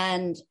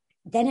 and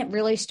then it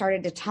really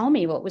started to tell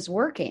me what was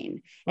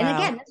working. And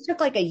again, this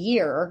took a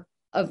year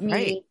of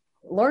me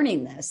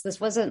learning this. This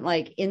wasn't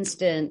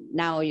instant,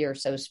 now you're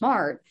so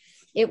smart.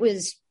 It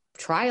was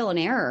trial and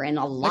error and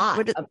a lot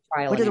of trial and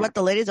error. Which is what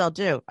the ladies all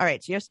do. All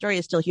right. So your story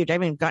is still huge. I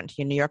haven't even gotten to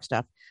your New York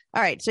stuff.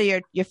 All right. So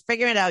you're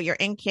figuring it out. You're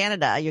in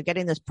Canada. You're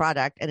getting this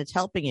product and it's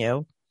helping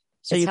you.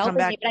 So you come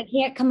back. But I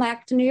can't come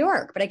back to New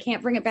York, but I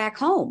can't bring it back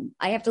home.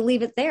 I have to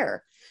leave it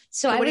there.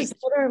 So I was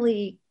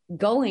literally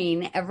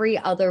going every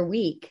other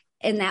week.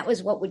 And that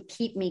was what would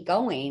keep me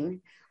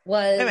going.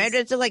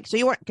 So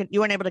you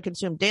weren't able to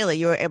consume daily.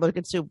 You were able to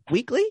consume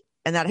weekly,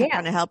 and that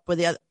kind of helped with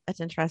the other. That's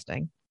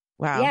interesting.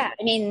 Wow. Yeah,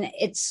 I mean,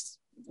 it's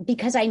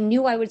because I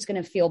knew I was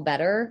going to feel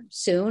better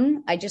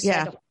soon. I just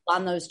had to hold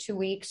on those 2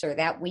 weeks or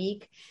that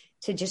week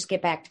to just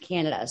get back to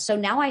Canada. So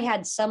now I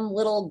had some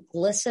little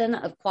glisten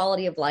of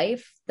quality of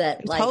life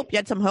that hope. You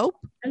had some hope,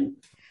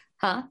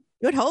 huh?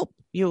 You had hope.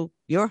 You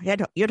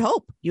had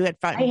hope. You had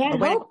fun. I had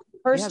hope.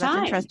 First time.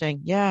 That's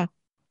interesting. Yeah.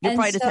 You're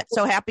probably just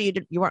so happy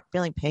you weren't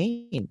feeling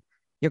pain.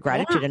 Your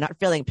gratitude and not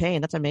feeling pain.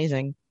 That's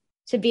amazing.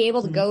 To be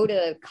able to go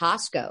to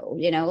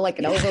Costco,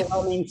 an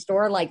overwhelming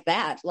store like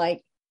that.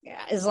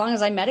 As long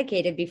as I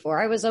medicated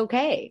before, I was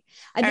okay.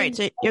 All right.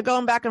 So you're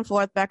going back and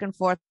forth,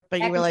 but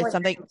you realize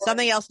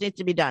something else needs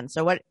to be done.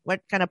 So what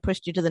kind of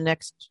pushed you to your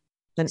next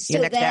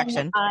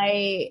action?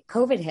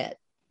 COVID hit.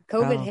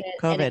 COVID hit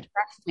and it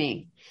crushed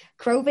me.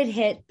 COVID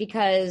hit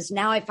because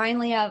now I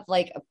finally have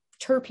a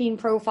terpene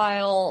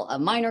profile, a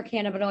minor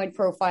cannabinoid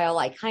profile.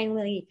 I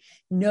kindly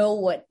know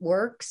what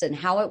works and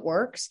how it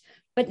works,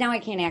 But now I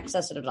can't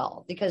access it at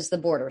all because the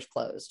borders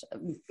closed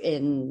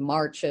in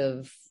March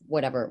of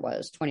whatever it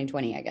was,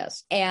 2020, I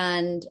guess.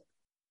 And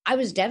I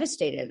was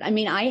devastated. I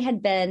mean, I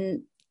had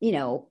been,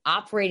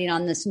 operating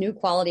on this new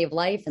quality of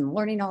life and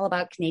learning all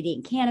about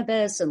Canadian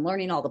cannabis and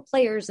learning all the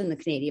players in the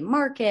Canadian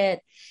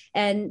market.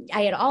 And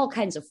I had all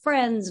kinds of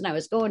friends and I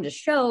was going to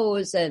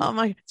shows. And oh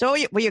my, so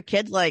were your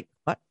kids like,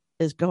 what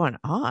is going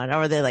on? Or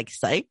were they like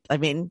psyched? I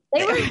mean,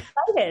 they were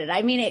excited.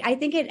 I mean, I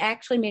think it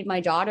actually made my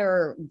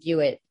daughter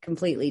view it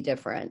completely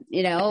different,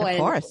 of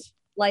course.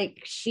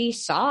 Like she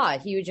saw a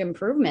huge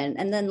improvement.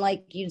 And then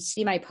like you'd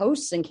see my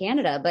posts in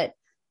Canada, but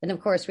then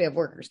of course we have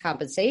workers'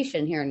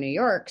 compensation here in New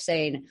York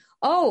saying,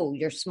 oh,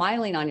 you're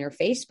smiling on your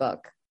Facebook.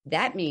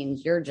 That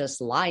means you're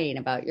just lying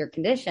about your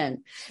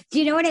condition. Do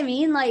you know what I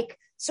mean? Like,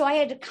 so I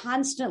had to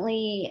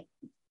constantly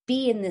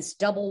be in this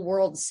double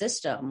world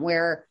system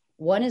where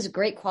one is a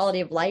great quality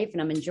of life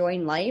and I'm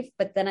enjoying life,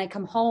 but then I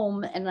come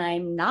home and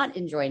I'm not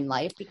enjoying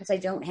life because I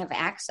don't have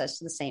access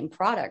to the same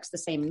products, the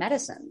same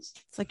medicines.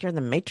 It's like you're in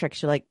the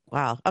Matrix. You're like,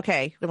 wow,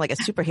 okay, you're like a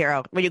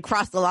superhero when you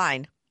cross the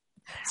line.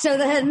 So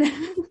then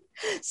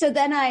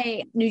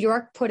New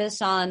York put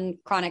us on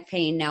chronic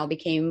pain, now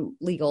became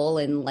legal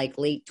in like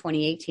late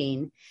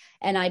 2018.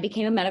 And I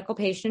became a medical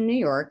patient in New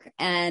York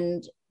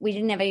and we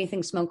didn't have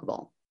anything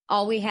smokable.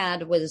 All we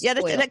had was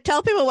oil.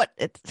 Tell people what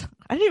it's.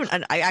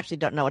 I actually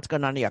don't know what's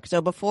going on in New York.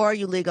 So before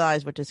you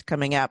legalized, which is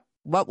coming up,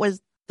 what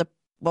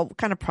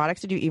kind of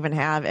products did you even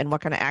have, and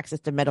what kind of access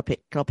do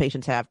medical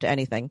patients have to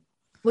anything?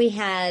 We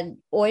had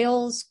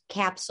oils,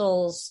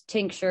 capsules,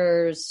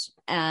 tinctures,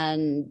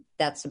 and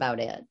that's about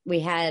it. We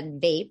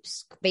had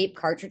vape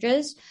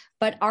cartridges,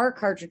 but our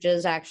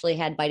cartridges actually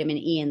had vitamin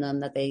E in them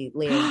that they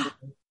labeled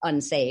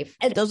unsafe.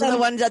 And those are the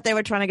ones that they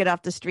were trying to get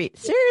off the street.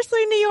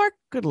 Seriously, New York?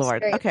 Good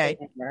Lord. Okay.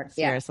 York,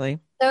 yeah. Seriously.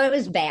 So it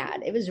was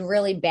bad. It was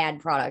really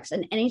bad products.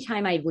 And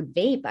anytime I would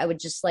vape, I would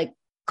just like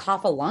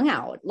cough a lung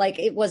out. Like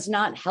it was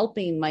not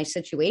helping my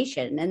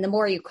situation. And the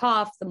more you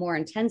cough, the more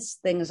intense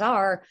things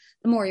are,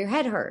 the more your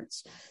head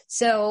hurts.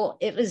 So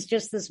it was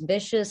just this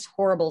vicious,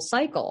 horrible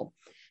cycle.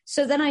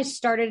 So then I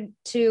started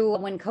to,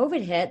 when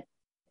COVID hit,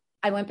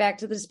 I went back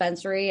to the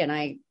dispensary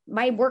and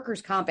my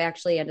workers' comp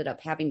actually ended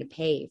up having to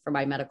pay for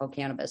my medical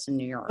cannabis in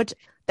New York. But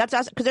that's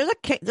awesome because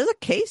there's a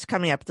case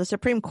coming up at the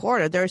Supreme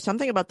Court. There's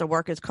something about the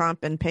workers'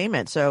 comp and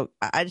payment. So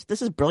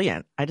this is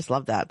brilliant. I just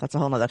love that. That's a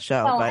whole nother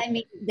show. Well, I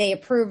mean, they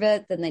approve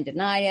it, then they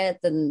deny it,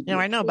 then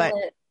I know, but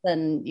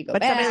then you go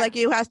back. Somebody like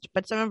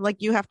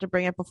you have to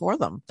bring it before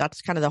them.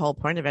 That's kind of the whole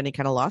point of any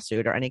kind of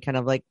lawsuit or any kind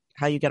of like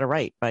how you get a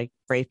right by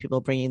brave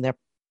people bringing their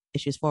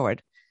issues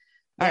forward.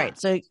 All right,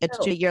 so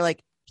you're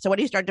like. So what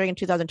do you start doing in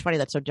 2020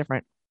 that's so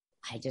different?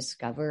 I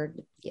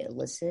discovered the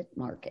illicit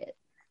market,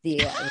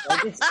 the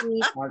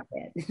legacy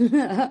market.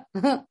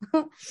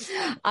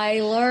 I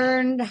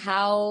learned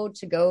how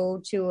to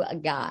go to a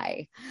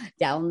guy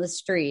down the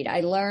street.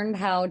 I learned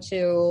how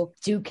to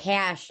do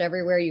cash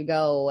everywhere you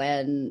go.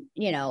 And,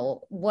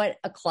 what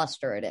a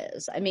cluster it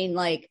is. I mean,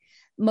 like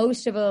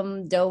most of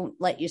them don't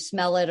let you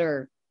smell it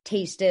or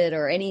taste it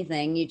or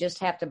anything. You just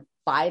have to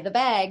buy the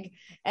bag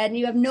and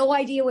you have no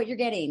idea what you're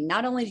getting.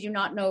 Not only do you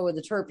not know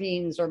the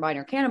terpenes or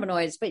minor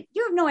cannabinoids, but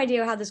you have no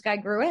idea how this guy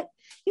grew it.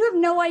 You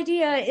have no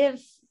idea if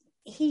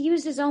he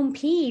used his own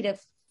pee to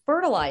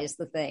fertilize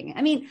the thing.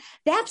 I mean,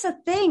 that's a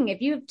thing.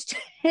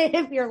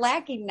 If you're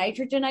lacking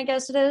nitrogen, I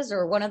guess it is,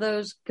 or one of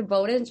those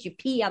components, you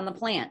pee on the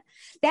plant.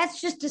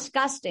 That's just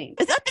disgusting.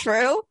 Is that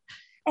true?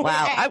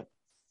 Wow.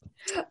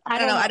 I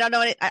don't know. I don't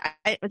know.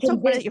 It's so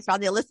funny that you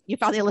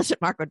found the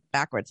illicit market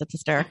backwards. That's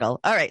hysterical.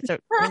 All right. So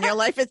when your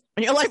life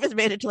is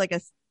made into like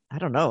a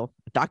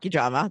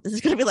docudrama, this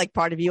is going to be like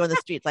part of you on the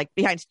streets, like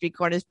behind street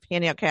corners,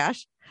 handing out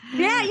cash.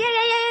 Yeah.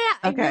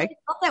 Okay. I really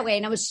felt that way.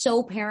 And I was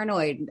so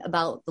paranoid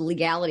about the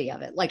legality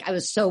of it. Like I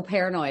was so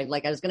paranoid,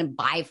 like I was going to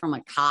buy from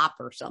a cop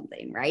or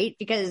something. Right.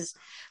 Because,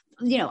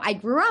 I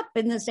grew up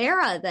in this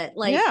era that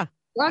like,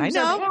 drugs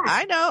are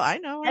bad. I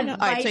know. All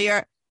right. So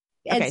you're,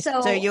 okay, and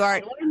so you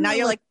are now.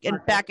 You're like in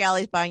back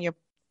alleys buying your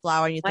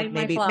flour, and you think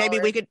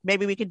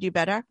maybe we could do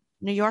better,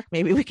 New York.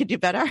 Maybe we could do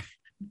better.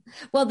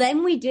 Well,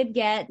 then we did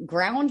get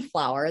ground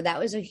flour. That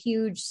was a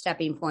huge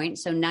stepping point.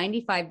 So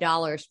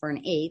 $95 for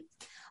an eighth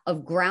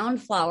of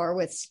ground flour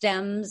with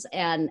stems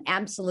and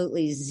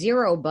absolutely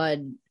zero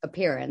bud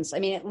appearance. I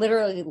mean, it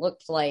literally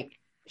looked like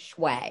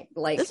swag.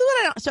 Like this is what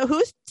I don't.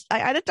 So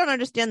I just don't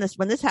understand this.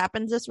 When this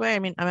happens this way, I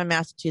mean, I'm in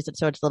Massachusetts,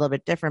 so it's a little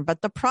bit different.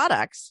 But the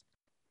products.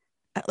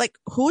 Like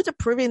who's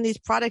approving these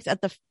products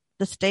at the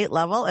state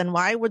level, and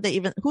why would they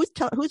even?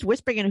 Who's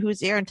whispering in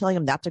whose ear and telling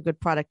them that's a good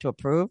product to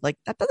approve? Like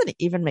that doesn't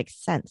even make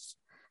sense.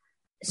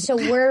 So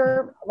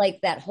we're like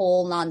that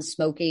whole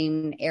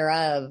non-smoking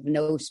era of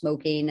no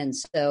smoking, and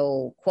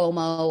so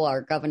Cuomo,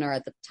 our governor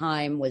at the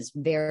time, was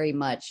very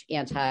much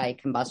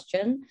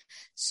anti-combustion.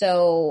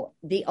 So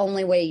the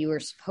only way you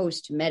were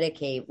supposed to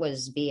medicate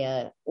was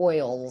via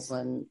oils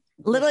and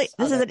literally.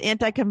 This is an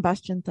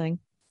anti-combustion thing.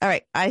 All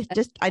right. I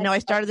know I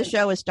started the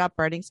show with stop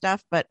burning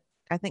stuff, but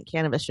I think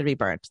cannabis should be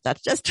burnt.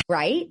 That's just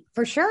right.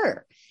 For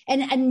sure.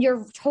 And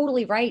you're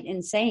totally right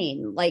in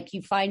saying, like,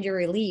 you find your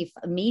relief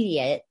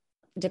immediate,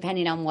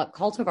 depending on what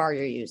cultivar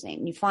you're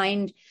using. You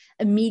find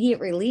immediate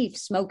relief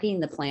smoking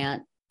the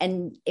plant,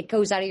 and it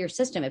goes out of your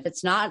system. If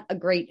it's not a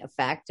great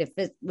effect, if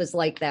it was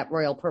like that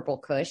Royal Purple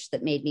Kush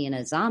that made me in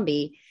a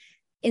zombie,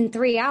 in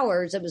 3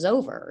 hours, it was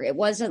over. It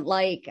wasn't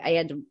like I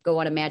had to go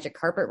on a magic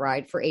carpet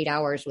ride for 8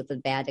 hours with a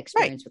bad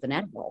experience with an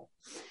edible.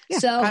 Yeah.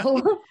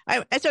 So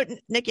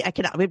Nikki,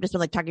 we've just been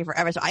like talking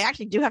forever. So I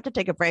actually do have to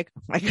take a break.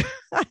 Like, we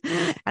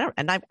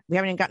haven't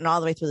even gotten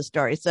all the way through the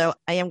story. So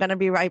I am going to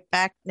be right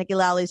back. Nikki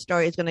Lawley's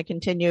story is going to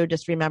continue.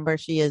 Just remember,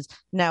 she is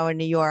now in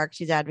New York.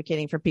 She's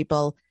advocating for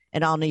people,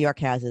 and all New York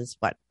has is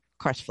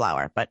crushed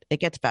flower, but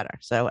it gets better.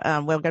 So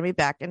we're going to be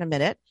back in a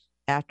minute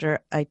after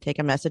I take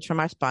a message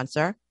from our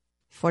sponsor,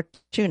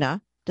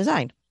 Fortuna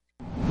Design.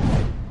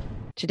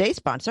 Today's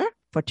sponsor,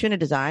 Fortuna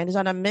Design, is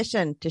on a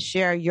mission to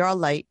share your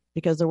light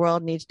because the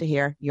world needs to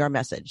hear your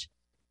message,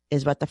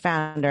 is what the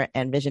founder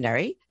and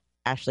visionary,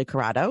 Ashley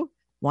Corrado,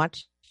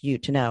 wants you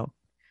to know.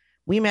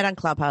 We met on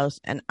Clubhouse,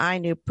 and I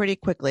knew pretty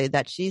quickly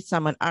that she's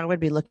someone I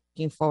would be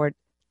looking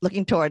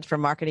towards for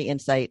marketing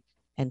insight,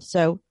 and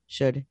so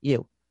should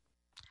you.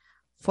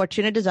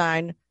 Fortuna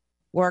Design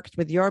works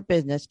with your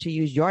business to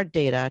use your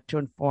data to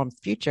inform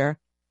future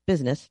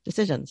business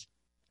decisions.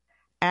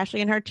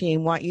 Ashley and her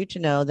team want you to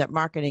know that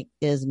marketing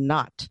is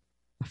not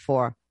a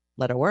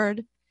four-letter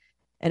word.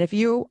 And if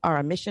you are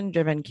a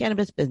mission-driven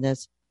cannabis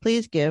business,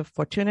 please give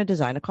Fortuna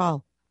Design a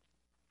call.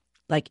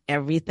 Like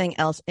everything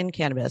else in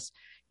cannabis,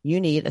 you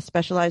need a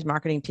specialized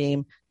marketing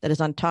team that is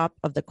on top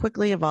of the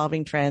quickly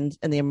evolving trends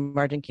in the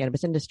emerging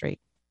cannabis industry.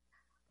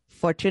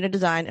 Fortuna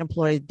Design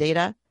employs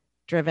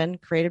data-driven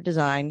creative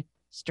design,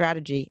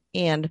 strategy,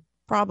 and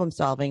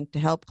problem-solving to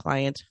help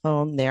clients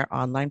hone their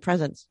online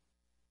presence.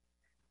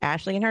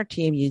 Ashley and her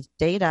team use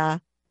data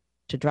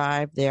to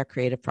drive their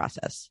creative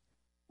process.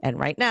 And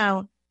right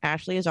now,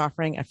 Ashley is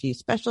offering a few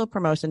special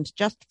promotions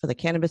just for the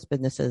cannabis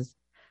businesses.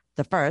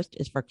 The first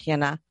is for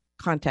Canna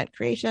content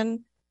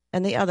creation,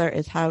 and the other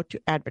is how to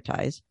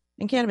advertise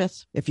in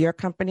cannabis. If your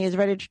company is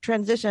ready to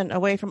transition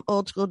away from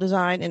old school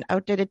design and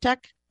outdated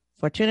tech,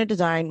 Fortuna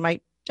Design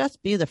might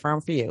just be the firm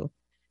for you.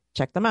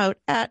 Check them out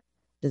at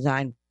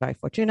Design by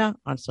Fortuna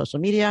on social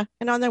media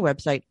and on their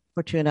website,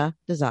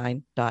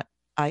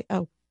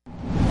 fortunadesign.io.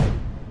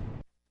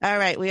 All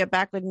right, we are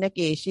back with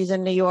Nikki. She's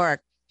in New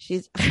York.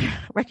 She's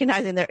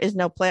recognizing there is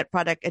no plant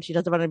product, and she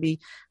doesn't want to be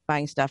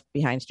buying stuff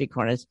behind street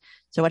corners.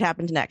 So what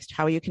happens next?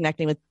 How are you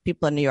connecting with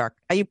people in New York?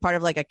 Are you part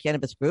of like a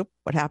cannabis group?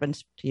 What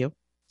happens to you?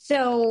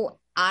 So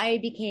I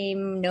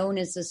became known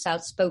as this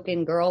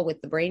outspoken girl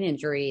with the brain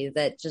injury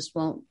that just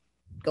won't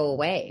go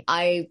away.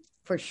 I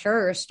for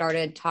sure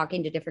started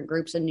talking to different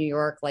groups in New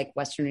York, like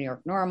Western New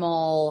York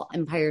Normal,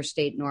 Empire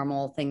State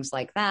Normal, things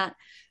like that.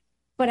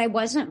 But I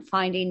wasn't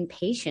finding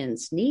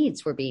patients'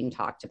 needs were being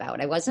talked about.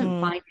 I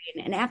wasn't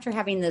finding, and after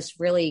having this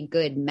really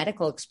good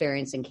medical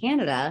experience in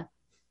Canada,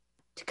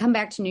 to come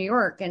back to New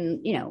York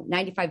and,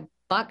 $95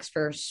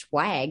 for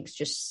swags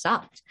just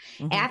sucked.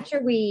 Mm-hmm. After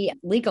we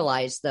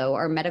legalized, though,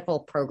 our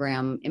medical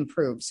program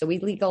improved. So we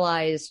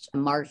legalized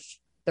March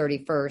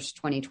 31st,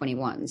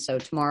 2021. So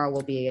tomorrow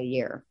will be a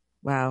year.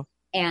 Wow.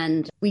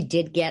 And we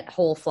did get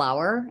whole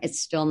flower. It's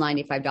still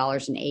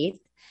 $95 an eighth.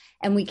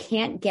 And we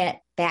can't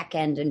get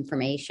back-end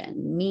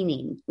information,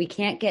 meaning we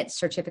can't get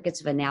certificates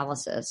of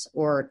analysis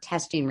or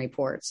testing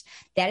reports.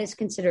 That is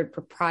considered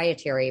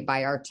proprietary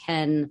by our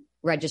 10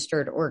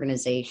 registered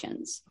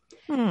organizations.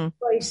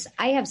 Joyce,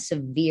 I have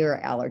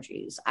severe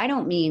allergies. I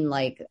don't mean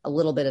like a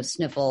little bit of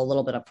sniffle, a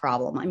little bit of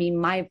problem. I mean,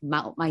 my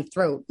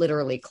throat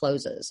literally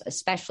closes,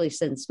 especially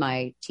since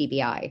my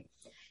TBI.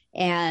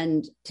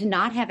 And to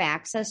not have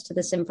access to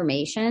this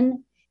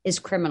information is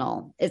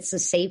criminal. It's a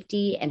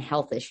safety and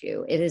health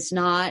issue. It is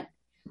not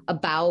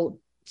about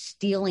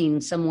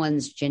stealing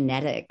someone's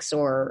genetics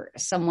or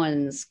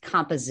someone's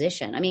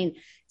composition. I mean,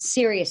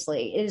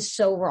 seriously, it is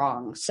so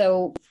wrong.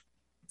 So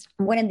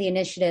one of the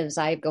initiatives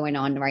I have going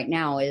on right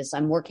now is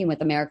I'm working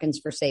with Americans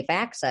for Safe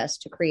Access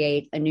to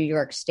create a New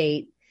York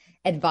State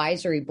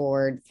advisory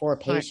board for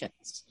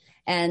patients.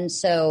 Right. And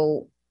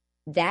so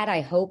that I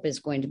hope is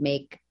going to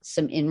make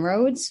some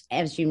inroads.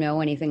 As you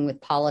know, anything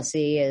with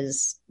policy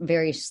is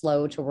very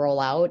slow to roll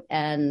out.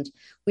 And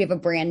we have a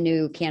brand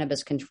new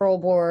cannabis control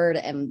board,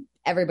 and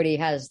everybody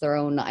has their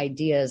own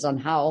ideas on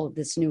how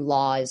this new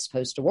law is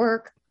supposed to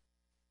work.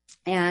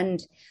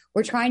 And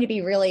we're trying to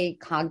be really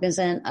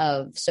cognizant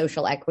of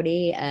social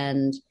equity.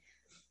 And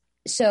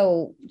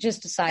so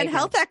just aside. And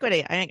health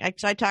equity. I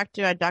talked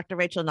to Dr.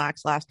 Rachel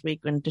Knox last week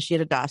and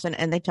Tashida Dawson,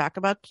 and they talk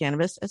about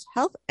cannabis as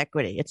health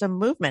equity. It's a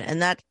movement.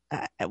 And that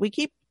we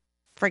keep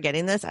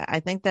forgetting this.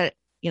 I think that,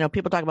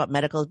 people talk about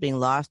medical as being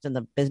lost in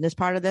the business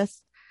part of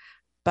this.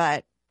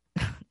 But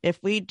if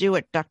we do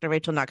what Dr.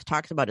 Rachel Knox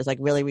talks about, is like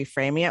really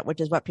reframing it,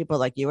 which is what people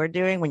like you are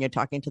doing when you're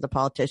talking to the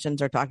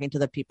politicians or talking to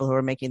the people who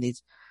are making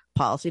these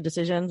policy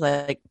decisions,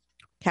 like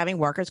having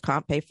workers'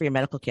 comp pay for your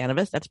medical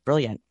cannabis. That's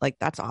brilliant. Like,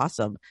 that's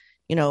awesome.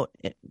 Our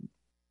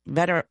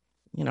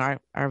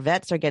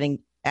vets are getting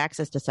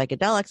access to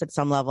psychedelics at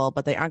some level,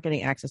 but they aren't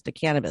getting access to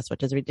cannabis,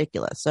 which is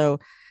ridiculous. So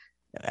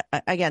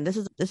again, this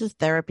is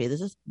therapy.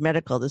 This is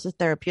medical. This is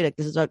therapeutic.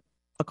 This is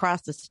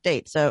across the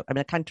state. So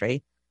the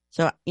country.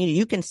 So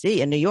you can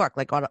see in New York,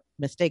 like all the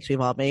mistakes we've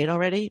all made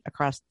already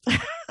across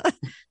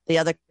the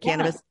other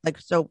cannabis. Like,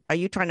 so are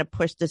you trying to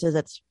push this as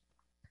it's,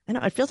 I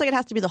know it feels like it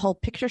has to be the whole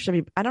picture should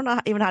be, I don't know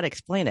even how to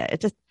explain it.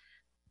 It just,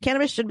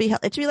 cannabis should be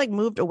like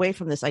moved away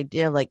from this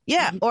idea of like,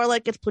 or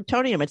like it's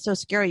plutonium. It's so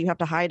scary. You have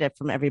to hide it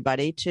from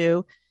everybody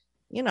to,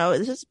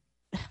 this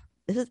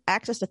is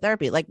access to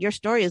therapy. Like your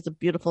story is a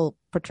beautiful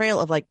portrayal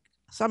of like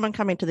someone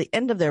coming to the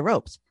end of their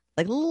ropes,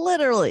 like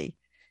literally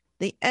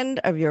the end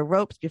of your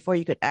ropes before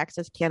you could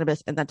access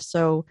cannabis. And that's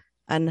so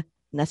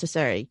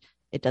unnecessary.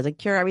 It doesn't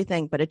cure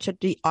everything, but it should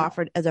be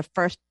offered as a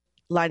first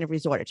line of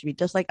resort. It should be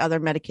just like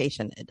other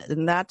medication.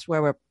 And that's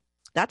what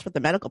the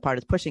medical part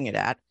is pushing it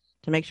at,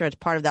 to make sure it's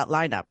part of that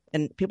lineup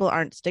and people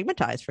aren't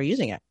stigmatized for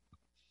using it.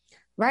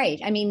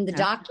 Right. I mean, the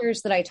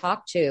doctors that I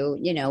talked to,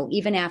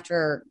 even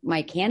after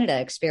my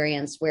Canada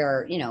experience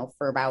where,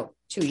 for about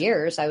 2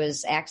 years, I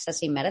was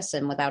accessing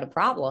medicine without a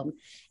problem.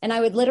 And I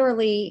would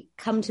literally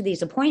come to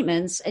these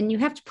appointments and you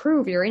have to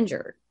prove you're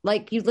injured.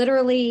 Like you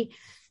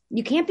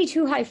can't be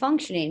too high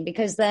functioning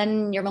because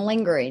then you're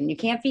malingering. You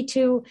can't be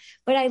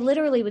but I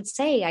literally would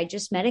say, I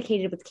just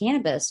medicated with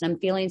cannabis and I'm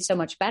feeling so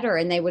much better.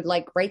 And they would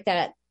like write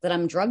that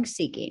I'm drug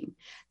seeking,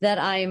 that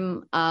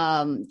I'm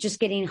just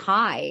getting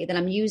high, that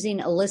I'm using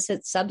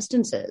illicit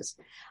substances.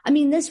 I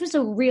mean, this was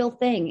a real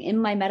thing in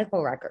my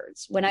medical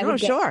records. When I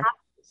would get copies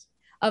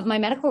of my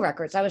medical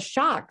records, I was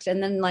shocked.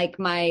 And then like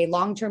my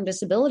long-term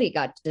disability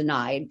got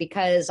denied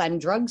because I'm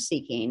drug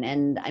seeking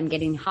and I'm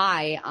getting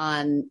high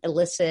on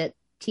illicit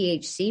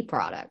THC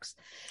products.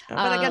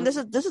 But again, this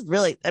is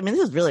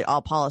really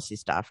all policy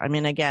stuff. I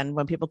mean, again,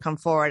 when people come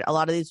forward, a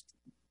lot of these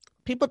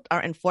people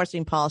are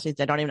enforcing policies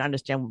that don't even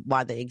understand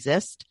why they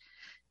exist,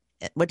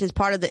 which is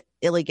part of the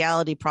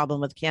illegality problem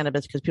with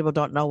cannabis because people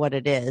don't know what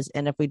it is.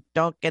 And if we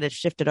don't get it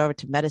shifted over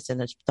to medicine,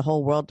 the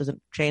whole world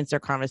doesn't change their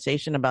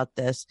conversation about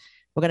this.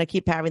 We're going to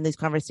keep having these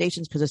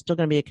conversations because there's still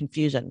going to be a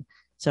confusion.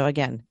 So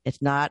again,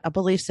 it's not a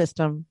belief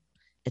system.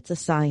 It's a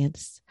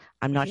science.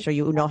 I'm not sure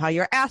you know how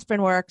your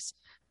aspirin works,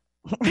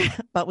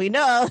 but we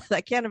know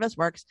that cannabis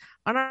works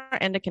on our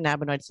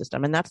endocannabinoid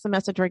system. And that's the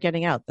message we're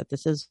getting out, that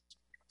this is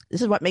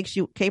what makes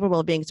you capable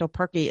of being so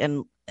perky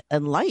and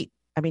light.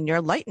 I mean, you're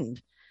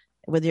enlightened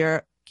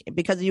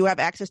because you have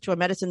access to a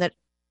medicine that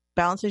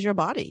balances your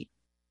body.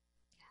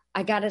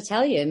 I got to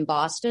tell you, in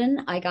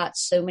Boston, I got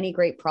so many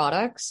great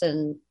products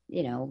and,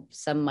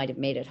 some might have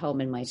made it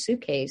home in my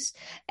suitcase.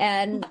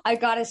 And I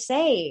got to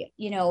say,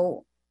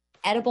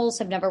 edibles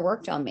have never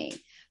worked on me,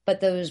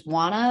 but those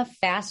Wana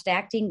fast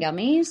acting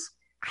gummies,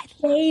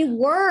 they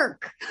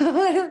work.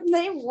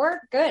 They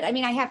work good. I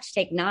mean, I have to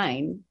take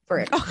 9 for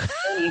it to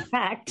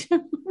effect.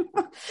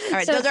 All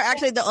right. So, those are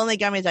actually the only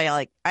gummies I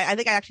like. I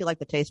think I actually like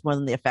the taste more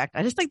than the effect.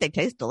 I just think they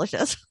taste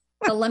delicious.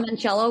 The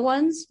limoncello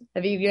ones.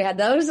 Have you had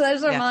those?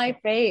 Those are my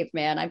fave,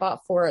 man. I bought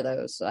 4 of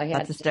those. So I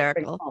had That's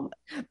hysterical. Home.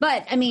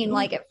 But I mean,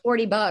 like at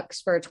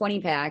 $40 for a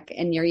 20-pack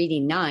and you're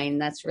eating 9,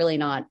 that's really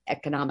not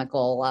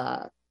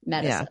economical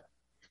medicine. Yeah.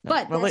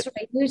 But that's what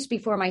I used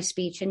before my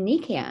speech in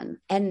NECAN.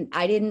 And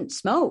I didn't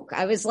smoke.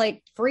 I was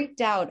like freaked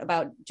out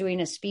about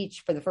doing a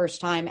speech for the first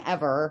time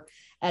ever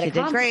at a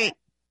conference. Great.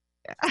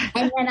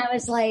 And then I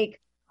was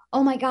like,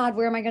 oh my God,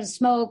 where am I going to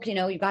smoke?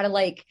 You got to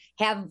like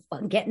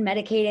get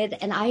medicated.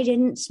 And I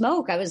didn't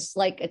smoke. I was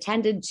like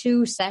attended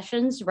 2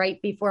 sessions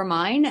right before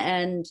mine.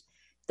 And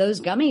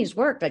those gummies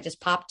worked. I just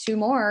popped 2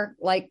 more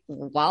like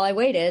while I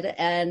waited.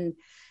 And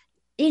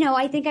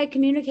I think I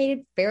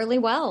communicated fairly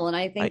well. And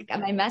I think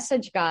my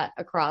message got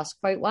across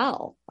quite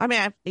well. I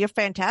mean, you're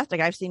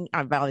fantastic. I've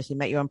obviously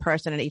met you in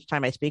person, and each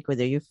time I speak with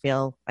you, you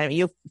feel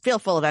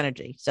full of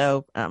energy.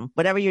 So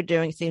whatever you're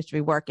doing seems to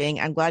be working.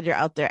 I'm glad you're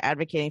out there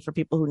advocating for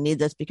people who need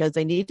this because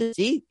they need to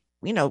see,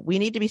 we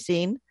need to be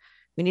seen.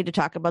 We need to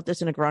talk about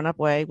this in a grown-up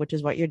way, which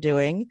is what you're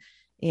doing.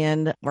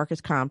 And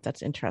workers' comp,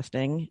 that's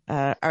interesting.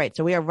 All right.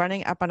 So we are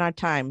running up on our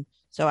time.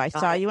 So I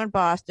saw you in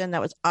Boston.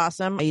 That was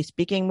awesome. Are you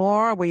speaking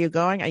more? Where are you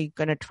going? Are you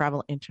going to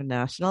travel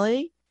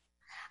internationally?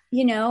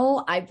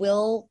 I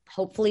will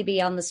hopefully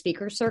be on the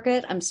speaker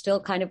circuit. I'm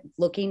still kind of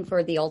looking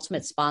for the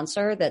ultimate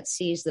sponsor that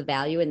sees the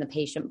value in the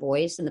patient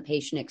voice and the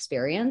patient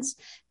experience,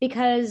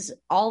 because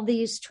all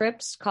these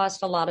trips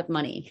cost a lot of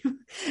money,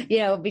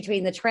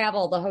 between the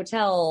travel, the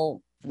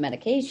hotel, the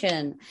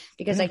medication,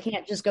 because I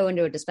can't just go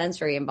into a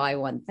dispensary and buy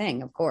one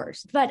thing, of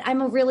course. But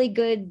I'm a really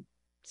good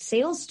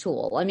sales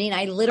tool. I mean,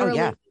 I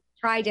literally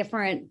try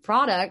different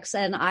products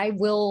and I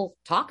will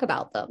talk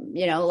about them,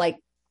 like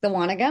the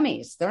Wana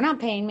gummies. They're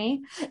not paying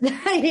me,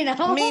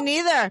 Me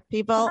neither.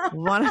 People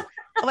want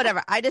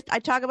whatever. I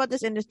talk about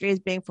this industry as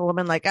being for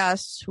women like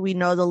us. We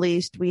know the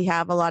least. We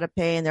have a lot of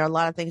pain. There are a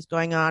lot of things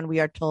going on.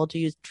 We are told to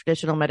use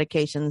traditional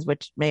medications,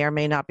 which may or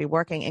may not be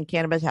working, and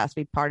cannabis has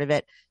to be part of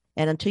it.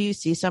 And until you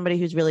see somebody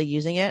who's really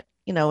using it,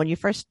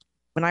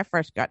 when I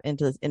first got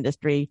into this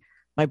industry,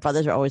 my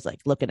brothers were always like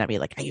looking at me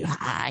like, are you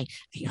high? Are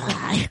you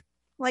high?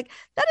 Like,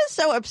 that is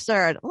so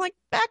absurd. I'm like,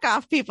 back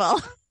off,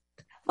 people.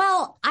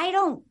 Well,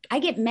 I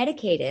get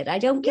medicated. I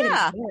don't get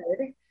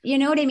impaired. You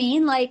know what I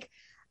mean? Like,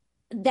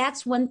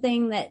 that's one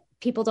thing that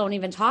people don't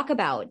even talk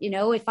about.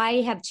 If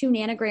I have 2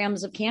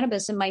 nanograms of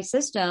cannabis in my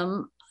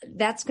system,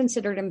 that's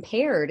considered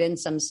impaired in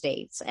some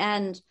states.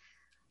 And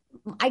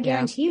I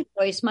guarantee you,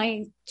 Joyce,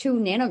 my 2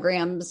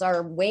 nanograms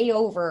are way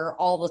over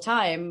all the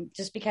time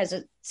just because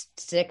it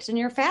sticks in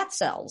your fat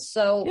cells.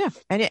 So yeah,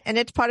 and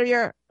it's part of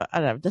your, I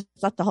don't know,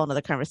 that's the whole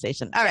nother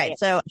conversation. All right.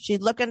 So she's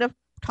looking to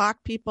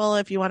talk people.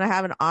 If you want to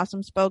have an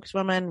awesome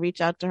spokeswoman,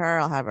 reach out to her.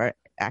 I'll have her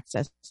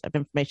access of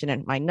information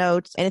in my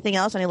notes. Anything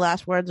else? Any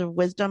last words of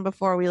wisdom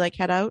before we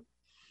head out?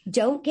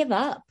 Don't give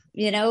up.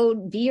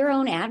 Be your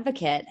own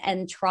advocate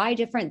and try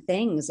different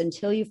things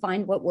until you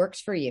find what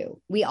works for you.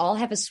 We all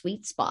have a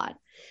sweet spot.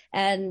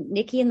 And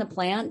Nikki and the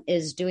Plant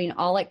is doing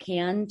all it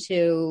can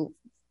to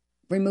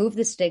remove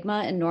the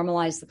stigma and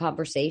normalize the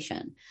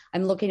conversation.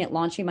 I'm looking at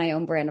launching my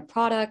own brand of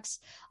products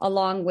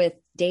along with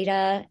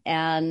data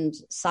and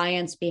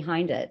science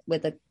behind it,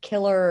 with a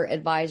killer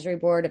advisory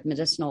board of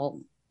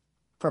medicinal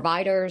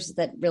providers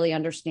that really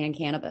understand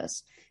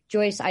cannabis.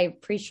 Joyce, I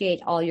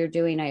appreciate all you're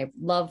doing. I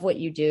love what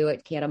you do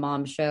at Canna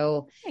Mom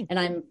Show, and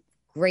I'm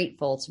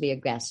grateful to be a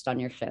guest on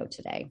your show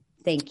today.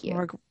 Thank you.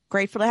 We're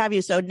grateful to have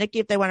you. So, Nikki,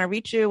 if they want to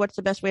reach you, what's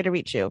the best way to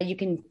reach you? You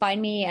can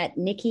find me at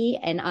Nikki,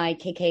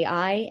 Nikki,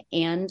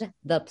 and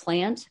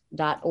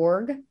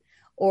theplant.org,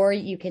 or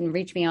you can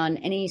reach me on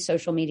any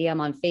social media.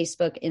 I'm on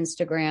Facebook,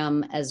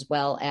 Instagram, as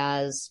well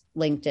as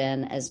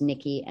LinkedIn as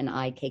Nikki,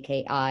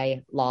 Nikki,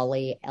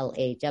 Lawley,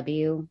 Lawley.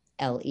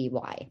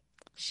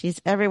 She's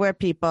everywhere,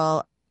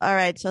 people. All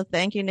right. So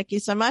thank you, Nikki,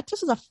 so much.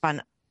 This was a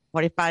fun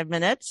 45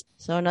 minutes.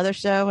 So another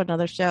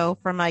show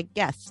from my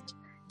guest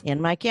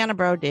and my Canna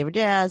Bro, David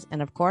Jazz,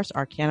 and of course,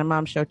 our Canna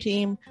Mom Show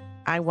team.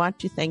 I want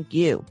to thank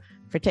you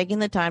for taking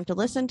the time to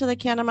listen to the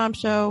Canna Mom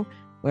Show,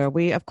 where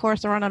we, of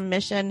course, are on a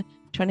mission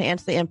to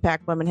enhance the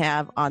impact women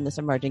have on this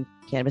emerging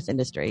cannabis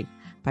industry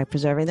by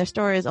preserving their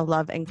stories of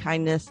love and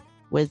kindness,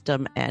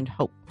 wisdom, and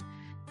hope.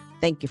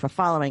 Thank you for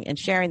following and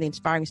sharing the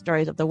inspiring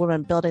stories of the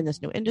women building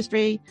this new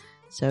industry,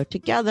 so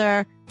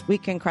together we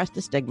can crush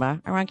the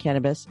stigma around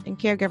cannabis and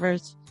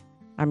caregivers.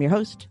 I'm your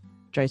host,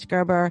 Joyce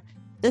Gerber.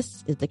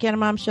 This is the Canna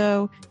Mom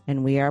Show,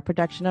 and we are a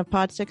production of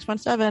Pod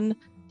 617,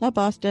 the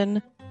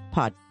Boston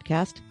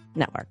Podcast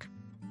Network.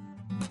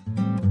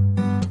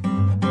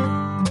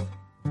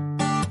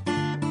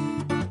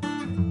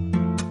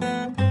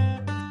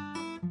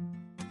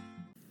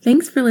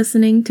 Thanks for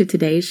listening to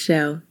today's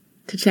show.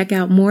 To check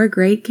out more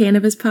great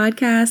cannabis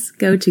podcasts,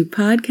 go to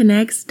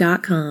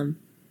podconnects.com.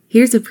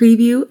 Here's a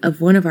preview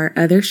of one of our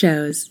other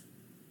shows.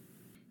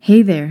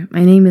 Hey there,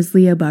 my name is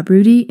Leah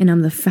Babrudi, and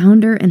I'm the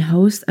founder and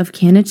host of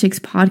Canna Chicks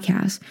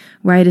Podcast,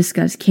 where I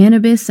discuss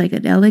cannabis,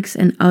 psychedelics,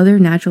 and other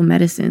natural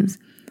medicines.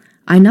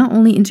 I not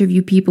only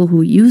interview people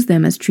who use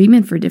them as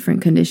treatment for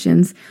different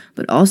conditions,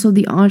 but also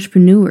the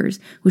entrepreneurs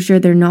who share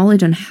their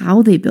knowledge on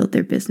how they built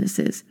their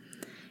businesses.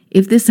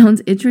 If this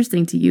sounds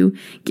interesting to you,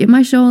 give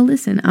my show a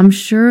listen. I'm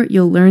sure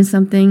you'll learn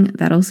something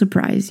that'll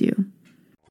surprise you.